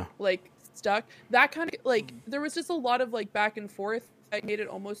Yeah, like stuck, that kind of like Mhm. there was just a lot of like back and forth that made it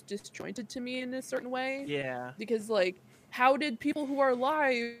almost disjointed to me in a certain way, Yeah. because like how did people who are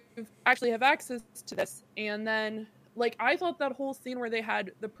live actually have access to this? And then like I thought that whole scene where they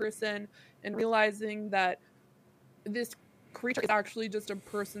had the person and realizing that this creature is actually just a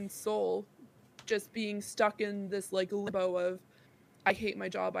person's soul just being stuck in this like limbo of I hate my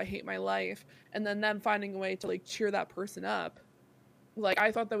job, I hate my life, and then them finding a way to like cheer that person up. Like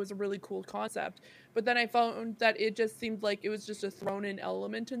I thought that was a really cool concept. But then I found that it just seemed like it was just a thrown in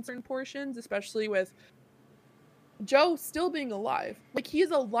element in certain portions, especially with Joe still being alive. Like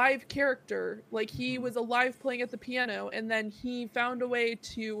he's a live character. Like he Mhm. was alive playing at the piano, and then he found a way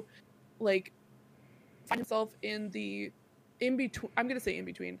to like find himself in between. I'm gonna say in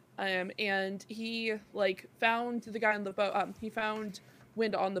between. And he like found the guy on the boat. He found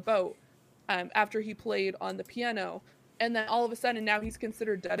Wind on the boat. After he played on the piano, and then all of a sudden now he's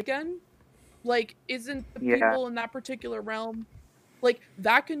considered dead again. Like, isn't the Yeah. people in that particular realm like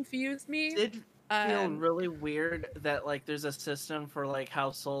that confused me? Did feel Um, really weird that like there's a system for like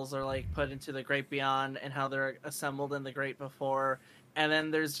how souls are like put into the great beyond and how they're assembled in the great before, and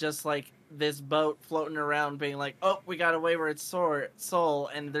then there's just like this boat floating around being like, oh, we got a wayward soul,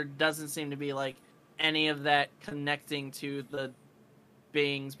 and there doesn't seem to be like any of that connecting to the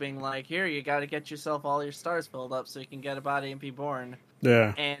beings being like, here, you got to get yourself all your stars filled up so you can get a body and be born.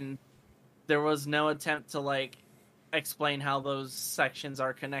 yeah, And there was no attempt to like explain how those sections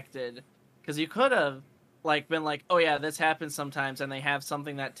are connected, because you could have like been like, oh yeah, this happens sometimes and they have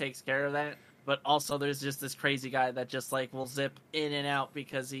something that takes care of that, but also there's just this crazy guy that just like will zip in and out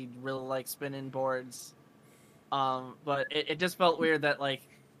because he really likes spinning boards. But it just felt weird that like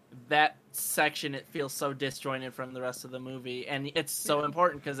that section, it feels so disjointed from the rest of the movie, and it's so yeah.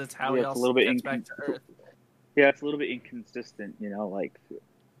 important because it's how Yeah, he it's a also little bit gets back to Earth. yeah, it's a little bit inconsistent, like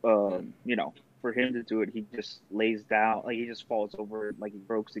Yeah. for him to do it, he just lays down, like he just falls over, like he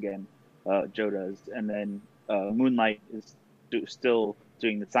breaks again. Joe does, and then Moonlight is still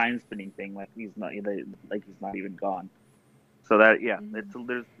doing the sign spinning thing, like he's not even gone. So that, yeah,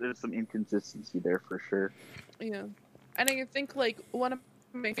 Mhm. there's some inconsistency there for sure. Yeah. And I think like one of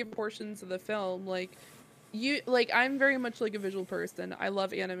my favorite portions of the film, like I'm very much like a visual person. I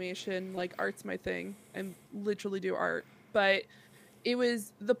love animation, like art's my thing. I literally do art. But it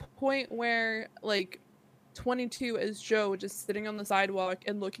was the point where like 22 as Joe just sitting on the sidewalk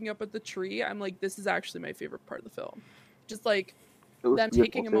and looking up at the tree. I'm like, this is actually my favorite part of the film. Just like It was them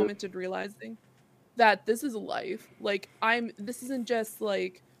beautiful taking a too. moment and realizing that this is life. Like this isn't just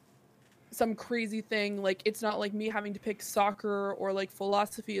like some crazy thing, like it's not like me having to pick soccer or like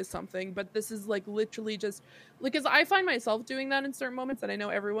philosophy as something, but this is like literally just like, because I find myself doing that in certain moments, and I know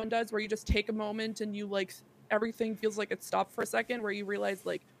everyone does, where you just take a moment and you like everything feels like it stopped for a second, where you realize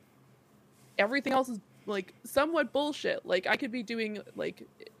like everything else is like somewhat bullshit. Like I could be doing like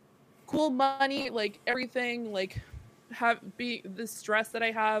cool money, like everything, like have be the stress that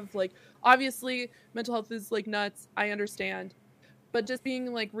I have, like obviously mental health is like nuts, I understand, but just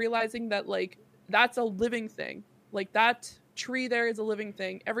being like realizing that like that's a living thing, like that tree there is a living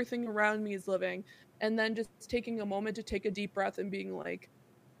thing, everything around me is living, and then just taking a moment to take a deep breath and being like,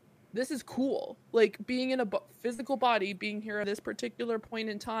 this is cool, like being in a physical body, being here at this particular point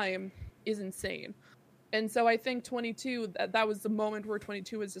in time is insane. And so I think 22, that was the moment where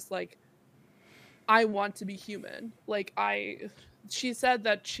 22 was just like, I want to be human. Like she said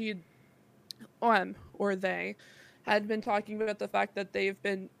that she or they had been talking about the fact that they've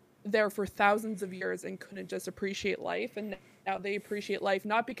been there for thousands of years and couldn't just appreciate life, and now they appreciate life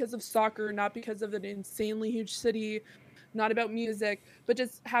not because of soccer, not because of an insanely huge city, not about music, but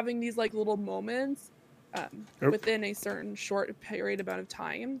just having these like little moments within a certain short period amount of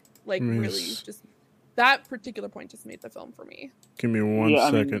time. Like really, just that particular point just made the film for me. Give me one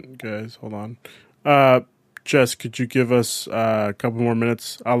second, guys. Hold on. Jess, could you give us a couple more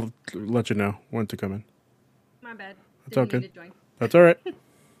minutes? I'll let you know when to come in. My bad. That's okay. That's all right.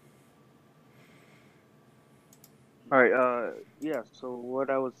 All right. Yeah. So what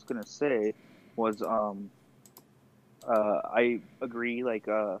I was gonna say was, I agree. Like,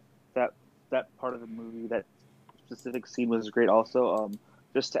 that part of the movie, that specific scene was great. Also,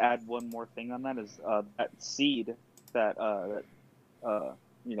 just to add one more thing on that is that seed that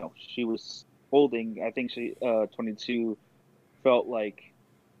she was holding. I think she 22 felt like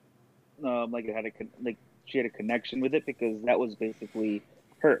it had like she had a connection with it, because that was basically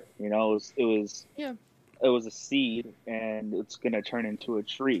her. It was it was a seed, and it's gonna turn into a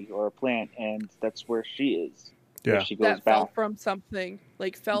tree or a plant, and that's where she is. Yeah, she goes that back. fell from something,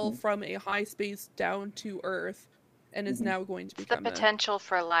 like fell from a high space down to Earth, and is now going to become the potential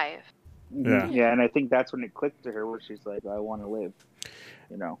for life. Yeah, and I think that's when it clicked to her, where she's like, I want to live.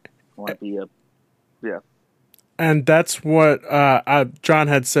 I want to be And that's what John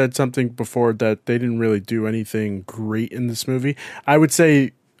had said something before, that they didn't really do anything great in this movie. I would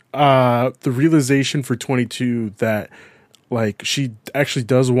say the realization for 22 that like she actually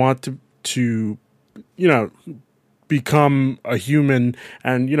does want to become a human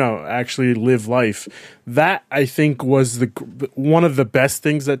and actually live life. That I think was one of the best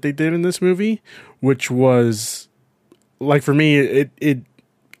things that they did in this movie, which was like, for me, it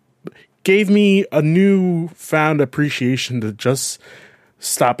gave me a newfound appreciation to just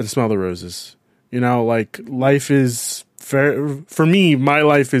stop and smell the roses. Like, life is for me, my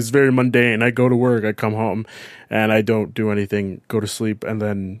life is very mundane. I go to work, I come home, and I don't do anything, go to sleep, and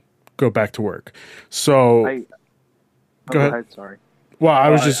then go back to work. So go ahead. Sorry. Well, I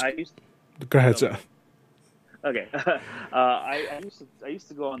was just. Go ahead, sir. Okay. I used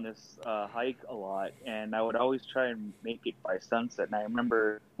to go on this hike a lot, and I would always try and make it by sunset. And I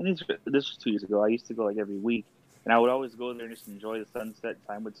remember, and this was 2 years ago. I used to go like every week, and I would always go there and just enjoy the sunset.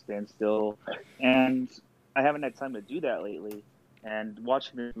 Time would stand still, and I haven't had time to do that lately. And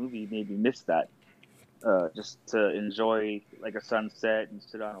watching this movie made me miss that. Just to enjoy like a sunset and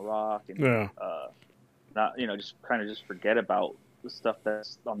sit on a rock and not just forget about the stuff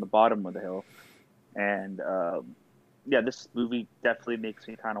that's on the bottom of the hill. And this movie definitely makes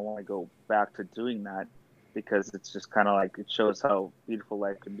me kind of want to go back to doing that, because it's just kind of like, it shows how beautiful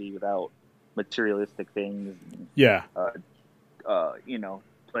life can be without materialistic things. Yeah.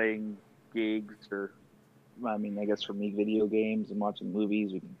 Playing gigs, or I guess for me, video games and watching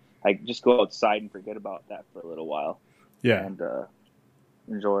movies. I just go outside and forget about that for a little while. Yeah. And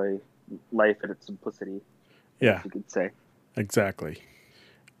enjoy life at its simplicity. Yeah. You could say. Exactly.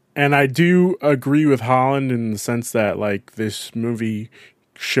 And I do agree with Holland in the sense that, like, this movie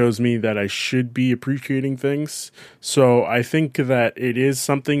shows me that I should be appreciating things. So I think that it is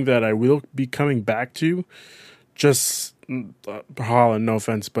something that I will be coming back to. Just Holland, no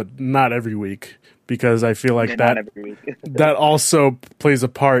offense, but not every week, because I feel like that also plays a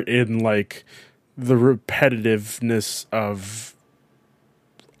part in like the repetitiveness of,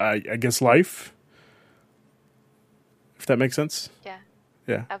 I guess, life. If that makes sense. Yeah.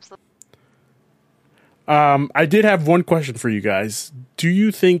 Yeah. Absolutely. I did have one question for you guys. Do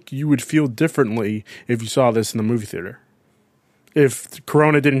you think you would feel differently if you saw this in the movie theater? If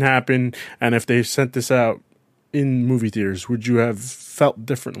Corona didn't happen and if they sent this out in movie theaters, would you have felt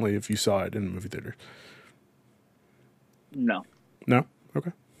differently if you saw it in the movie theater? No. No?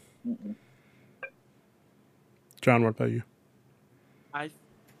 Okay. Mm-mm. John, what about you? I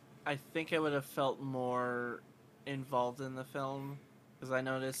think I would have felt more involved in the film, because I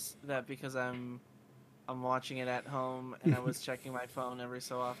noticed that because I'm watching it at home and I was checking my phone every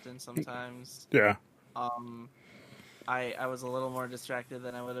so often sometimes. Yeah. I was a little more distracted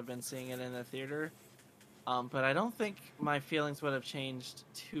than I would have been seeing it in the theater. But I don't think my feelings would have changed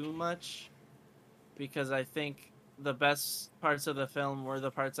too much, because I think the best parts of the film were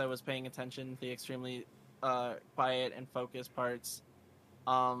the parts I was paying attention, the extremely quiet and focused parts.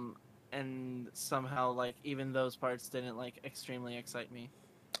 And somehow, like, even those parts didn't, like, extremely excite me.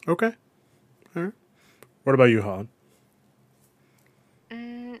 Okay. All right. What about you, Holland?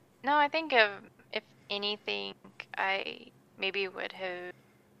 No, I think if anything, I maybe would have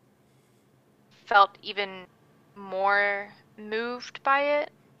felt even more moved by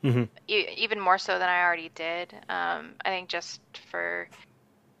it, Mm-hmm. even more so than I already did. I think just for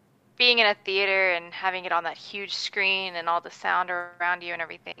being in a theater and having it on that huge screen and all the sound around you and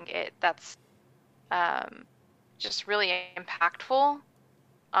everything, that's just really impactful.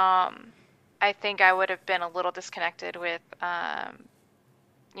 I think I would have been a little disconnected with, a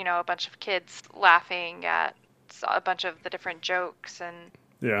bunch of kids laughing at a bunch of the different jokes, and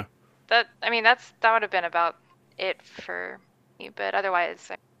Yeah. that would have been about it for me. But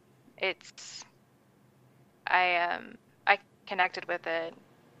otherwise, I connected with it,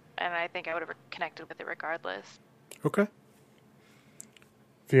 and I think I would have connected with it regardless. Okay.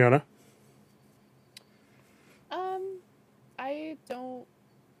 Fiona? I don't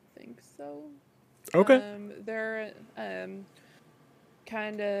think so. Okay. They're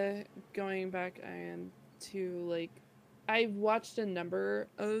kind of going back to like, I've watched a number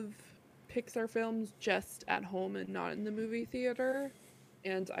of Pixar films just at home and not in the movie theater,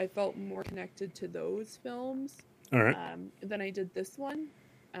 and I felt more connected to those films All right. than I did this one.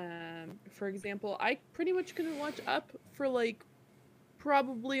 For example, I pretty much couldn't watch Up for like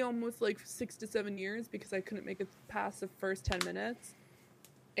probably almost like 6 to 7 years because I couldn't make it past the first 10 minutes.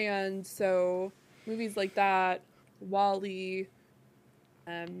 And so movies like that, Wall-E,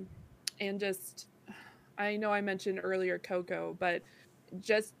 and just, I know I mentioned earlier Coco, but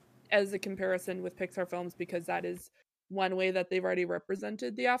just as a comparison with Pixar films, because that is one way that they've already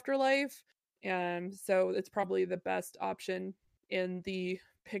represented the afterlife. And so it's probably the best option in the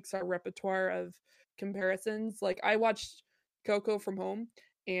Pixar repertoire of comparisons. Like, I watched Coco from home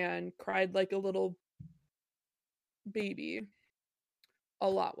and cried like a little baby a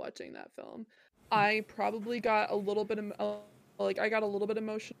lot watching that film. I probably got a little bit I got a little bit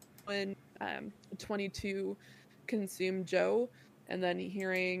emotional when 22 consumed Joe, and then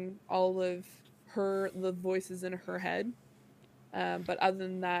hearing all of the voices in her head. But other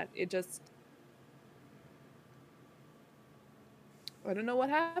than that, it just, I don't know what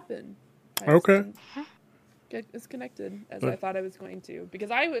happened. I just Okay. didn't get as connected as I thought I was going to,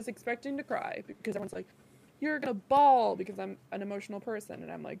 because I was expecting to cry, because everyone's like, you're gonna bawl because I'm an emotional person,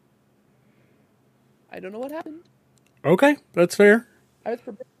 and I'm like, I don't know what happened. Okay, that's fair. I was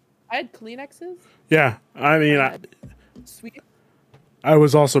prepared. I had Kleenexes. Yeah, I mean, I had sweet. I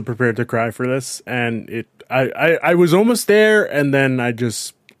was also prepared to cry for this, and I was almost there, and then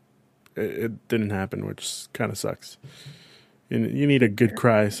it didn't happen, which kind of sucks. You need a good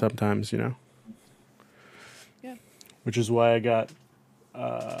cry sometimes, Yeah. Which is why I got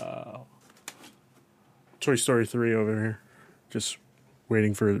Toy Story 3 over here, just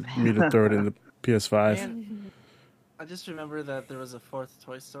waiting for me to throw it in the PS5. Man, I just remember that there was a fourth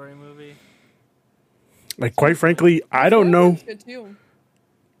Toy Story movie. Like, quite frankly, I don't know. Good too.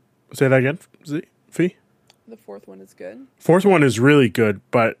 Say that again, Fee? The fourth one is good. Fourth one is really good,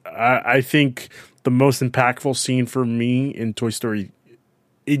 but I think the most impactful scene for me in Toy Story,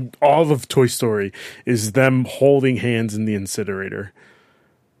 in all of Toy Story, is them holding hands in the incinerator.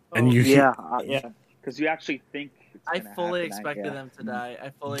 And you yeah, because you actually think it's I gonna fully happen, expected them to die.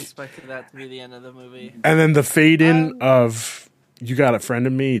 I fully expected that to be the end of the movie. and then the fade in of "You Got a Friend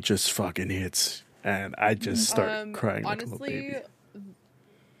in Me" just fucking hits, and I just start crying like a little Honestly, baby.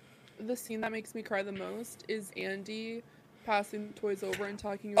 the scene that makes me cry the most is Andy passing the toys over and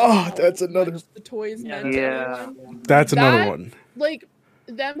talking Oh, about that's how another- much the toys Yeah, meant to yeah. everyone. That's another That- one. Like,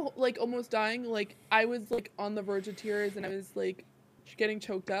 them like almost dying, like I was like on the verge of tears and I was like getting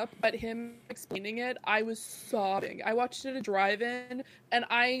choked up, but him explaining it, I was sobbing. I watched it at a drive-in, and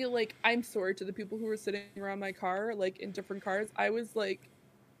I'm sorry to the people who were sitting around my car, like in different cars. I was like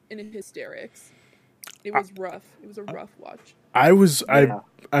in hysterics. It was rough. It was a rough watch.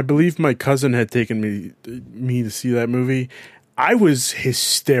 I believe my cousin had taken me to see that movie. I was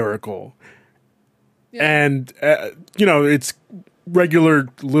hysterical. Yeah. And it's regular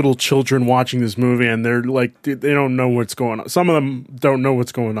little children watching this movie, and they're like, they don't know what's going on. Some of them don't know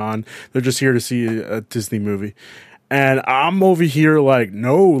what's going on. They're just here to see a Disney movie. And I'm over here like,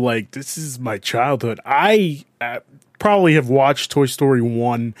 no, like, this is my childhood. I probably have watched Toy Story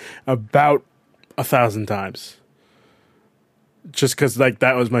 1 about 1,000 times. Just because, like,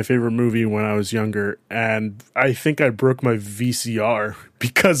 that was my favorite movie when I was younger. And I think I broke my VCR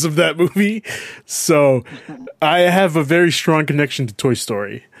because of that movie. So I have a very strong connection to Toy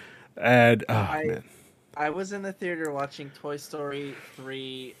Story. And, man. I was in the theater watching Toy Story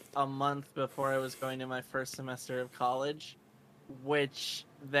 3 a month before I was going to my first semester of college, which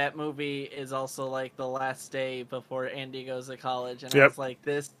that movie is also like the last day before Andy goes to college. And I was like,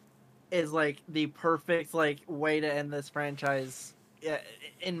 this is like the perfect like way to end this franchise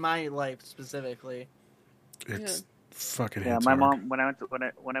in my life specifically. It's fucking my hard. mom when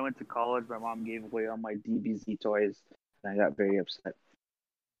I went to college, my mom gave away all my DBZ toys, and I got very upset.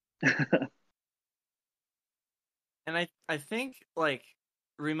 And I think like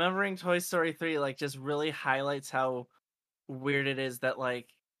remembering Toy Story 3 like just really highlights how weird it is that like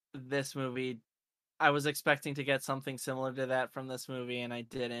this movie I was expecting to get something similar to that from this movie and I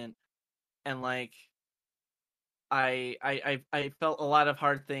didn't. And like I felt a lot of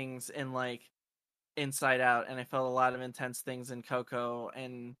hard things in like Inside Out, and I felt a lot of intense things in Coco,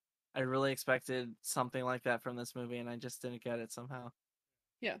 and I really expected something like that from this movie, and I just didn't get it somehow.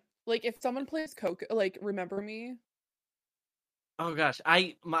 Yeah. Like if someone plays Coco, like Remember Me. Oh gosh,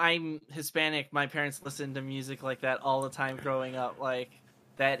 I'm Hispanic. My parents listened to music like that all the time growing up. Like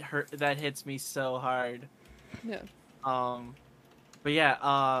that hits me so hard. Yeah. Um, but yeah,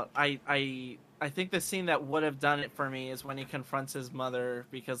 I think the scene that would have done it for me is when he confronts his mother,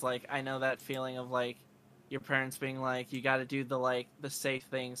 because like I know that feeling of like your parents being like, you got to do the safe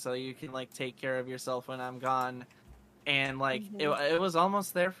thing so you can like take care of yourself when I'm gone, and like it was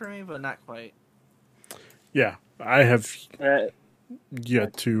almost there for me, but not quite. Yeah, I have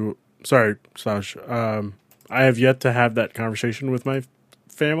yet to. Sorry, Saj. I have yet to have that conversation with my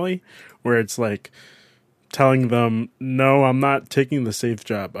family, where it's like telling them, "No, I'm not taking the safe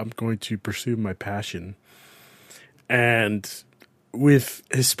job. I'm going to pursue my passion." And with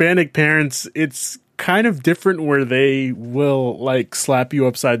Hispanic parents, it's kind of different, where they will like slap you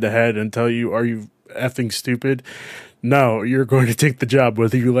upside the head and tell you, "Are you effing stupid? No, you're going to take the job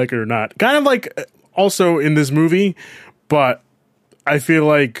whether you like it or not." Kind of like also in this movie, but I feel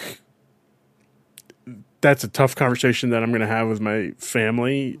like that's a tough conversation that I'm going to have with my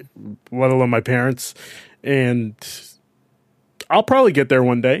family, let alone my parents. And I'll probably get there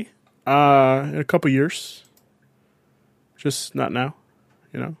one day, in a couple years. Just not now,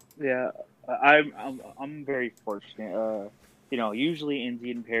 you know? Yeah, I'm very fortunate. Usually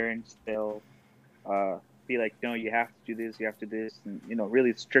Indian parents, they'll be like, no, you have to do this, you have to do this, and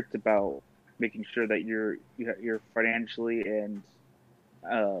really strict about making sure that you're financially and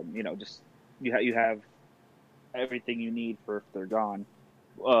just you have everything you need for if they're gone.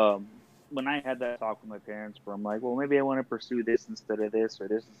 Um, when I had that talk with my parents, where I'm like, well, maybe I want to pursue this instead of this or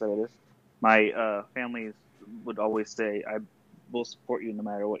this instead of this, my families would always say, I will support you no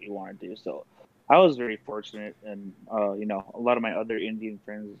matter what you want to do. So I was very fortunate, and a lot of my other Indian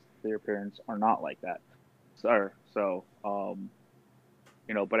friends, their parents are not like that.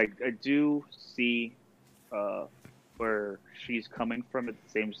 But I do see uh, where she's coming from at the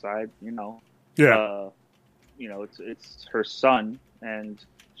same side. Yeah, Uh, it's her son, and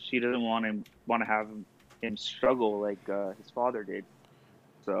she doesn't want to have him struggle like his father did.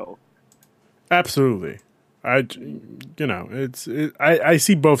 So absolutely. I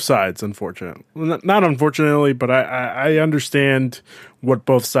see both sides, unfortunately. Well, not unfortunately, but I understand what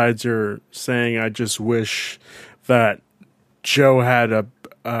both sides are saying. I just wish that Joe had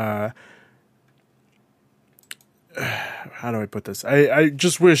how do I put this? I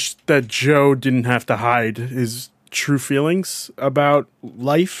just wish that Joe didn't have to hide his true feelings about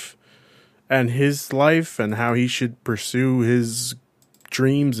life and his life and how he should pursue his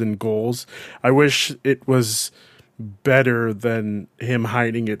dreams and goals. I wish it was better than him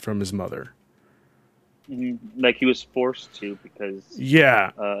hiding it from his mother. like he was forced to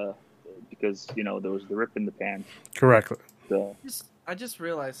Yeah, because there was the rip in the pan. correctly. So I just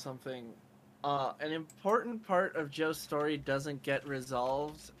realized something. An important part of Joe's story doesn't get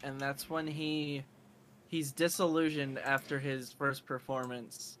resolved, and that's when he's disillusioned after his first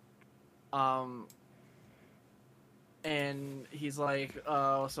performance. And he's like,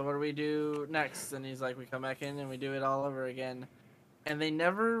 "Oh, so what do we do next?" And he's like, "We come back in and we do it all over again." And they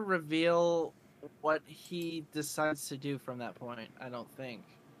never reveal what he decides to do from that point. I don't think.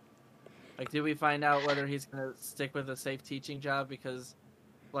 Like, do we find out whether he's gonna stick with a safe teaching job because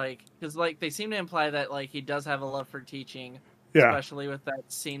they seem to imply that like he does have a love for teaching, Yeah, especially with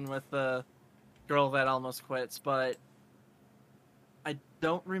that scene with the girl that almost quits. But I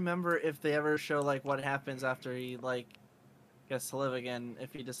don't remember if they ever show like what happens after he like gets to live again,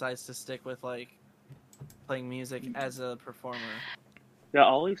 if he decides to stick with like playing music as a performer. yeah,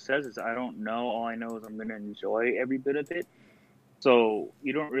 all he says is, I don't know. All I know is I'm gonna enjoy every bit of it. So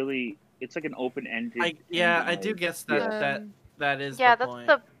you don't really. It's like an open ended. I do guess that is Yeah, the that's point.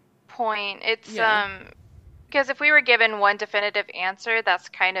 the point. It's Yeah. because if we were given one definitive answer, that's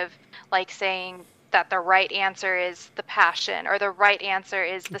kind of like saying that the right answer is the passion, or the right answer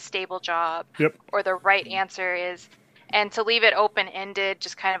is the stable job, yep. or the right answer is, and to leave it open ended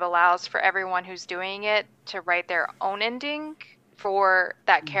just kind of allows for everyone who's doing it to write their own ending for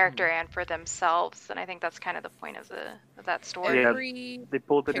that character and for themselves. And I think that's kind of the point of that story. Every they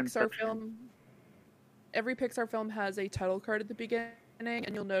pulled it in Pixar film, every Pixar film has a title card at the beginning,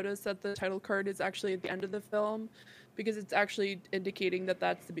 and you'll notice that the title card is actually at the end of the film because it's actually indicating that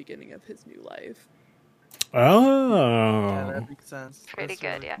that's the beginning of his new life. Yeah, Oh. that makes sense. Pretty That's good,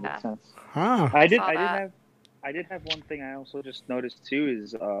 really yeah. cool. Makes sense. Huh. I did Saw that. have one thing I also just noticed too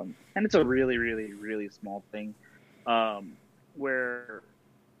is and it's a really really really small thing, where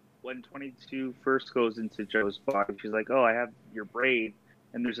when 22 first goes into Joe's body, she's like, "Oh, I have your braid,"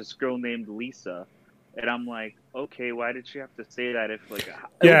 and there's this girl named Lisa, and I'm like, "Okay, why did she have to say that? If like, it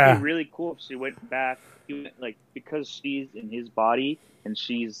would Yeah. be really cool if she went back, like because she's in his body and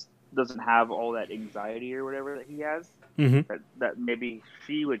she's doesn't have all that anxiety or whatever that he has." Hmm. That maybe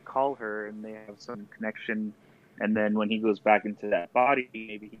she would call her and they have some connection, and then when he goes back into that body,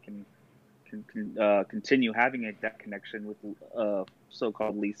 maybe he can continue having that connection with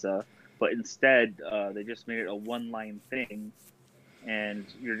so-called Lisa. But instead, they just made it a one-line thing, and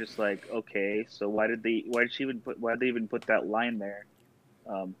you're just like, okay, so why did they even put that line there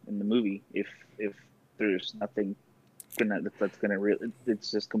in the movie if there's nothing that's gonna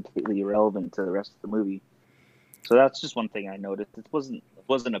it's just completely irrelevant to the rest of the movie. So that's just one thing I noticed. It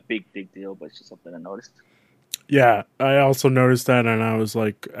wasn't a big deal, but it's just something I noticed. Yeah, I also noticed that, and I was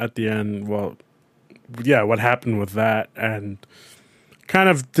like, at the end, well, yeah, what happened with that? And kind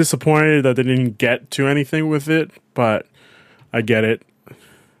of disappointed that they didn't get to anything with it, but I get it.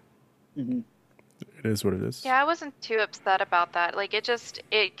 Mm-hmm. It is what it is. Yeah, I wasn't too upset about that. Like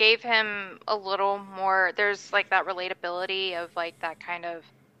it gave him a little more, there's like that relatability of like that kind of,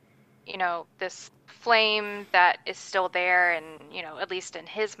 this flame that is still there and, at least in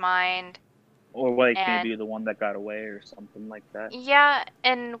his mind. Or like And maybe the one that got away or something like that. yeah,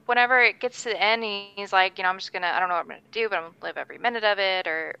 and whenever it gets to the end, he's like, I don't know what I'm gonna do, but I'm gonna live every minute of it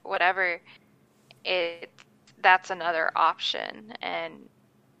or whatever. That's another option. And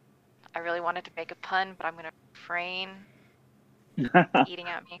I really wanted to make a pun, but I'm gonna refrain. Eating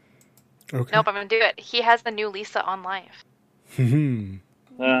at me. Okay. Nope, I'm gonna do it. He has the new Lisa on life.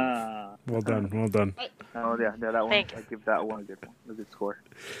 Well done. Well done. Oh yeah, that one. Thank you. I give that one a good score.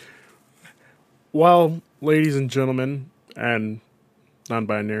 Well, ladies and gentlemen, and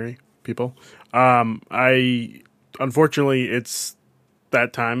non-binary people, I unfortunately it's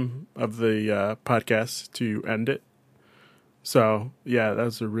that time of the podcast to end it. So yeah,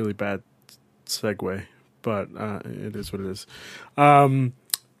 that's a really bad segue, but it is what it is. We're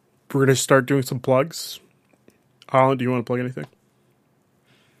gonna start doing some plugs. Holland, do you want to plug anything?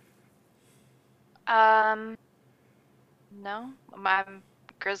 No, my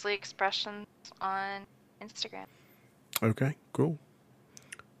Grizzly Expressions on Instagram. Okay, cool.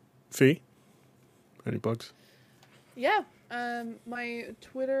 Fee, any plugs? Yeah. My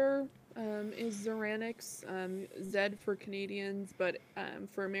Twitter is Zeranix. Z for Canadians, but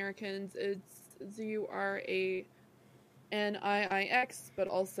for Americans it's ZURANIIX, but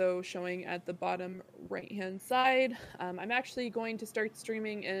also showing at the bottom right-hand side. I'm actually going to start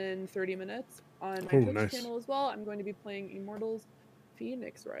streaming in 30 minutes on my Twitch channel as well. I'm going to be playing Immortals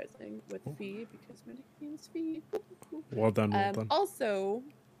Phoenix Rising with Fee because my nickname's Fee. Well done, well done. Also,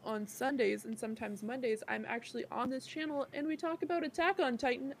 on Sundays and sometimes Mondays, I'm actually on this channel and we talk about Attack on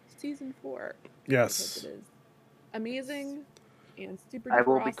Titan Season 4. Yes. Because it is amazing and super I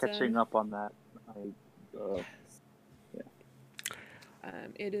will awesome. be catching up on that.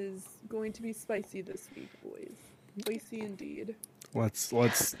 It is going to be spicy this week, boys. Spicy indeed. Let's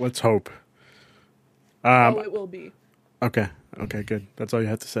hope. It will be. Okay, good. That's all you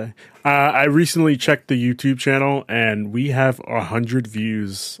have to say. I recently checked the YouTube channel, and we have 100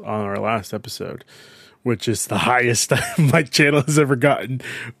 views on our last episode, which is the highest my channel has ever gotten.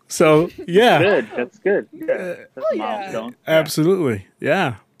 So, yeah. Good. That's good. Yeah. That's a yeah. milestone. Absolutely.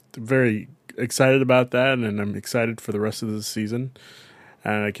 Yeah. Very excited about that, and I'm excited for the rest of the season,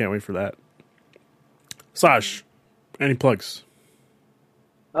 and I can't wait for that. Sash, any plugs?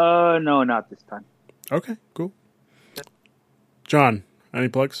 No, not this time. Okay, cool. John, any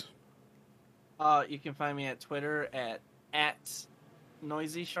plugs? You can find me at Twitter at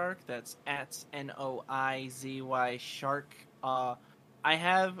Noisy Shark. That's at NOIZY Shark. I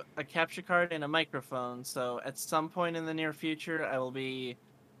have a capture card and a microphone, so at some point in the near future, I will be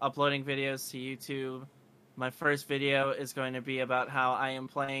uploading videos to YouTube. My first video is going to be about how I am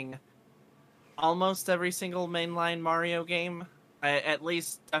playing almost every single mainline Mario game. At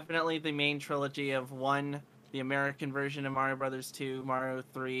least, definitely the main trilogy of 1, the American version of Mario Bros. 2, Mario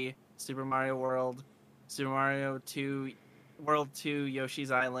 3, Super Mario World, Super Mario 2, World 2,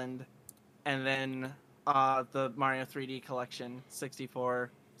 Yoshi's Island, and then the Mario 3D collection, 64,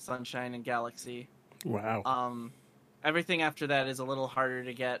 Sunshine, and Galaxy. Wow. Everything after that is a little harder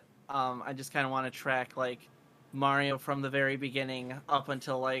to get. I just kind of want to track like Mario from the very beginning up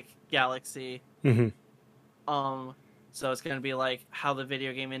until like Galaxy. Mm-hmm. So it's going to be like how the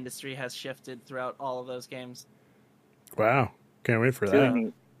video game industry has shifted throughout all of those games. Wow. Can't wait for It's really that.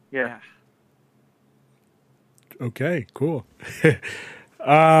 neat. Yeah. Okay, cool.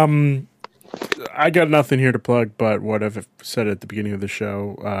 I got nothing here to plug but what I've said at the beginning of the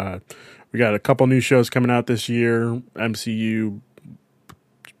show. We got a couple new shows coming out this year. MCU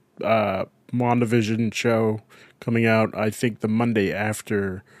WandaVision show coming out, I think, the Monday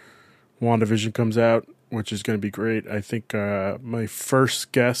after WandaVision comes out, which is going to be great. I think my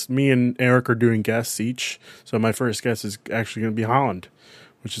first guest, me and Eric are doing guests each. So my first guest is actually going to be Holland,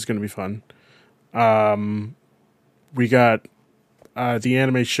 which is going to be fun. We got the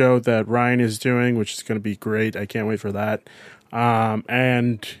anime show that Ryan is doing, which is going to be great. I can't wait for that.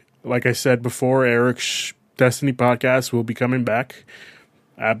 And like I said before, Eric's Destiny podcast will be coming back.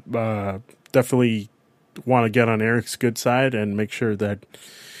 Definitely want to get on Eric's good side and make sure that,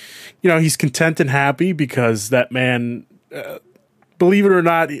 he's content and happy, because that man, believe it or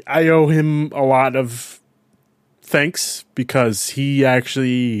not, I owe him a lot of thanks, because he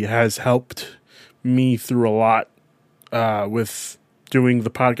actually has helped me through a lot with doing the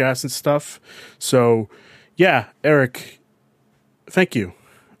podcast and stuff. So, yeah, Eric, thank you.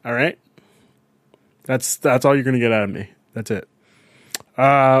 All right? That's all you're going to get out of me. That's it.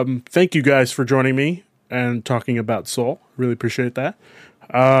 Thank you guys for joining me and talking about Soul. Really appreciate that.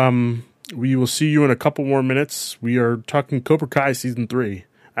 We will see you in a couple more minutes. We are talking Cobra Kai Season 3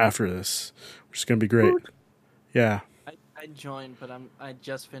 after this, which is going to be great. Yeah. I joined, but I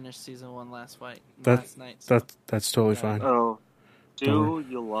just finished Season 1 last night. So. That's totally fine. Oh,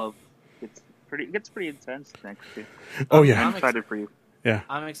 you'll love. It gets pretty intense next year. Oh, yeah. I'm excited for you. Yeah.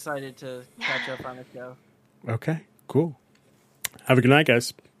 I'm excited to catch up on the show. Okay, cool. Have a good night,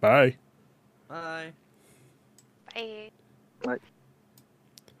 guys. Bye. Bye. Bye. Bye.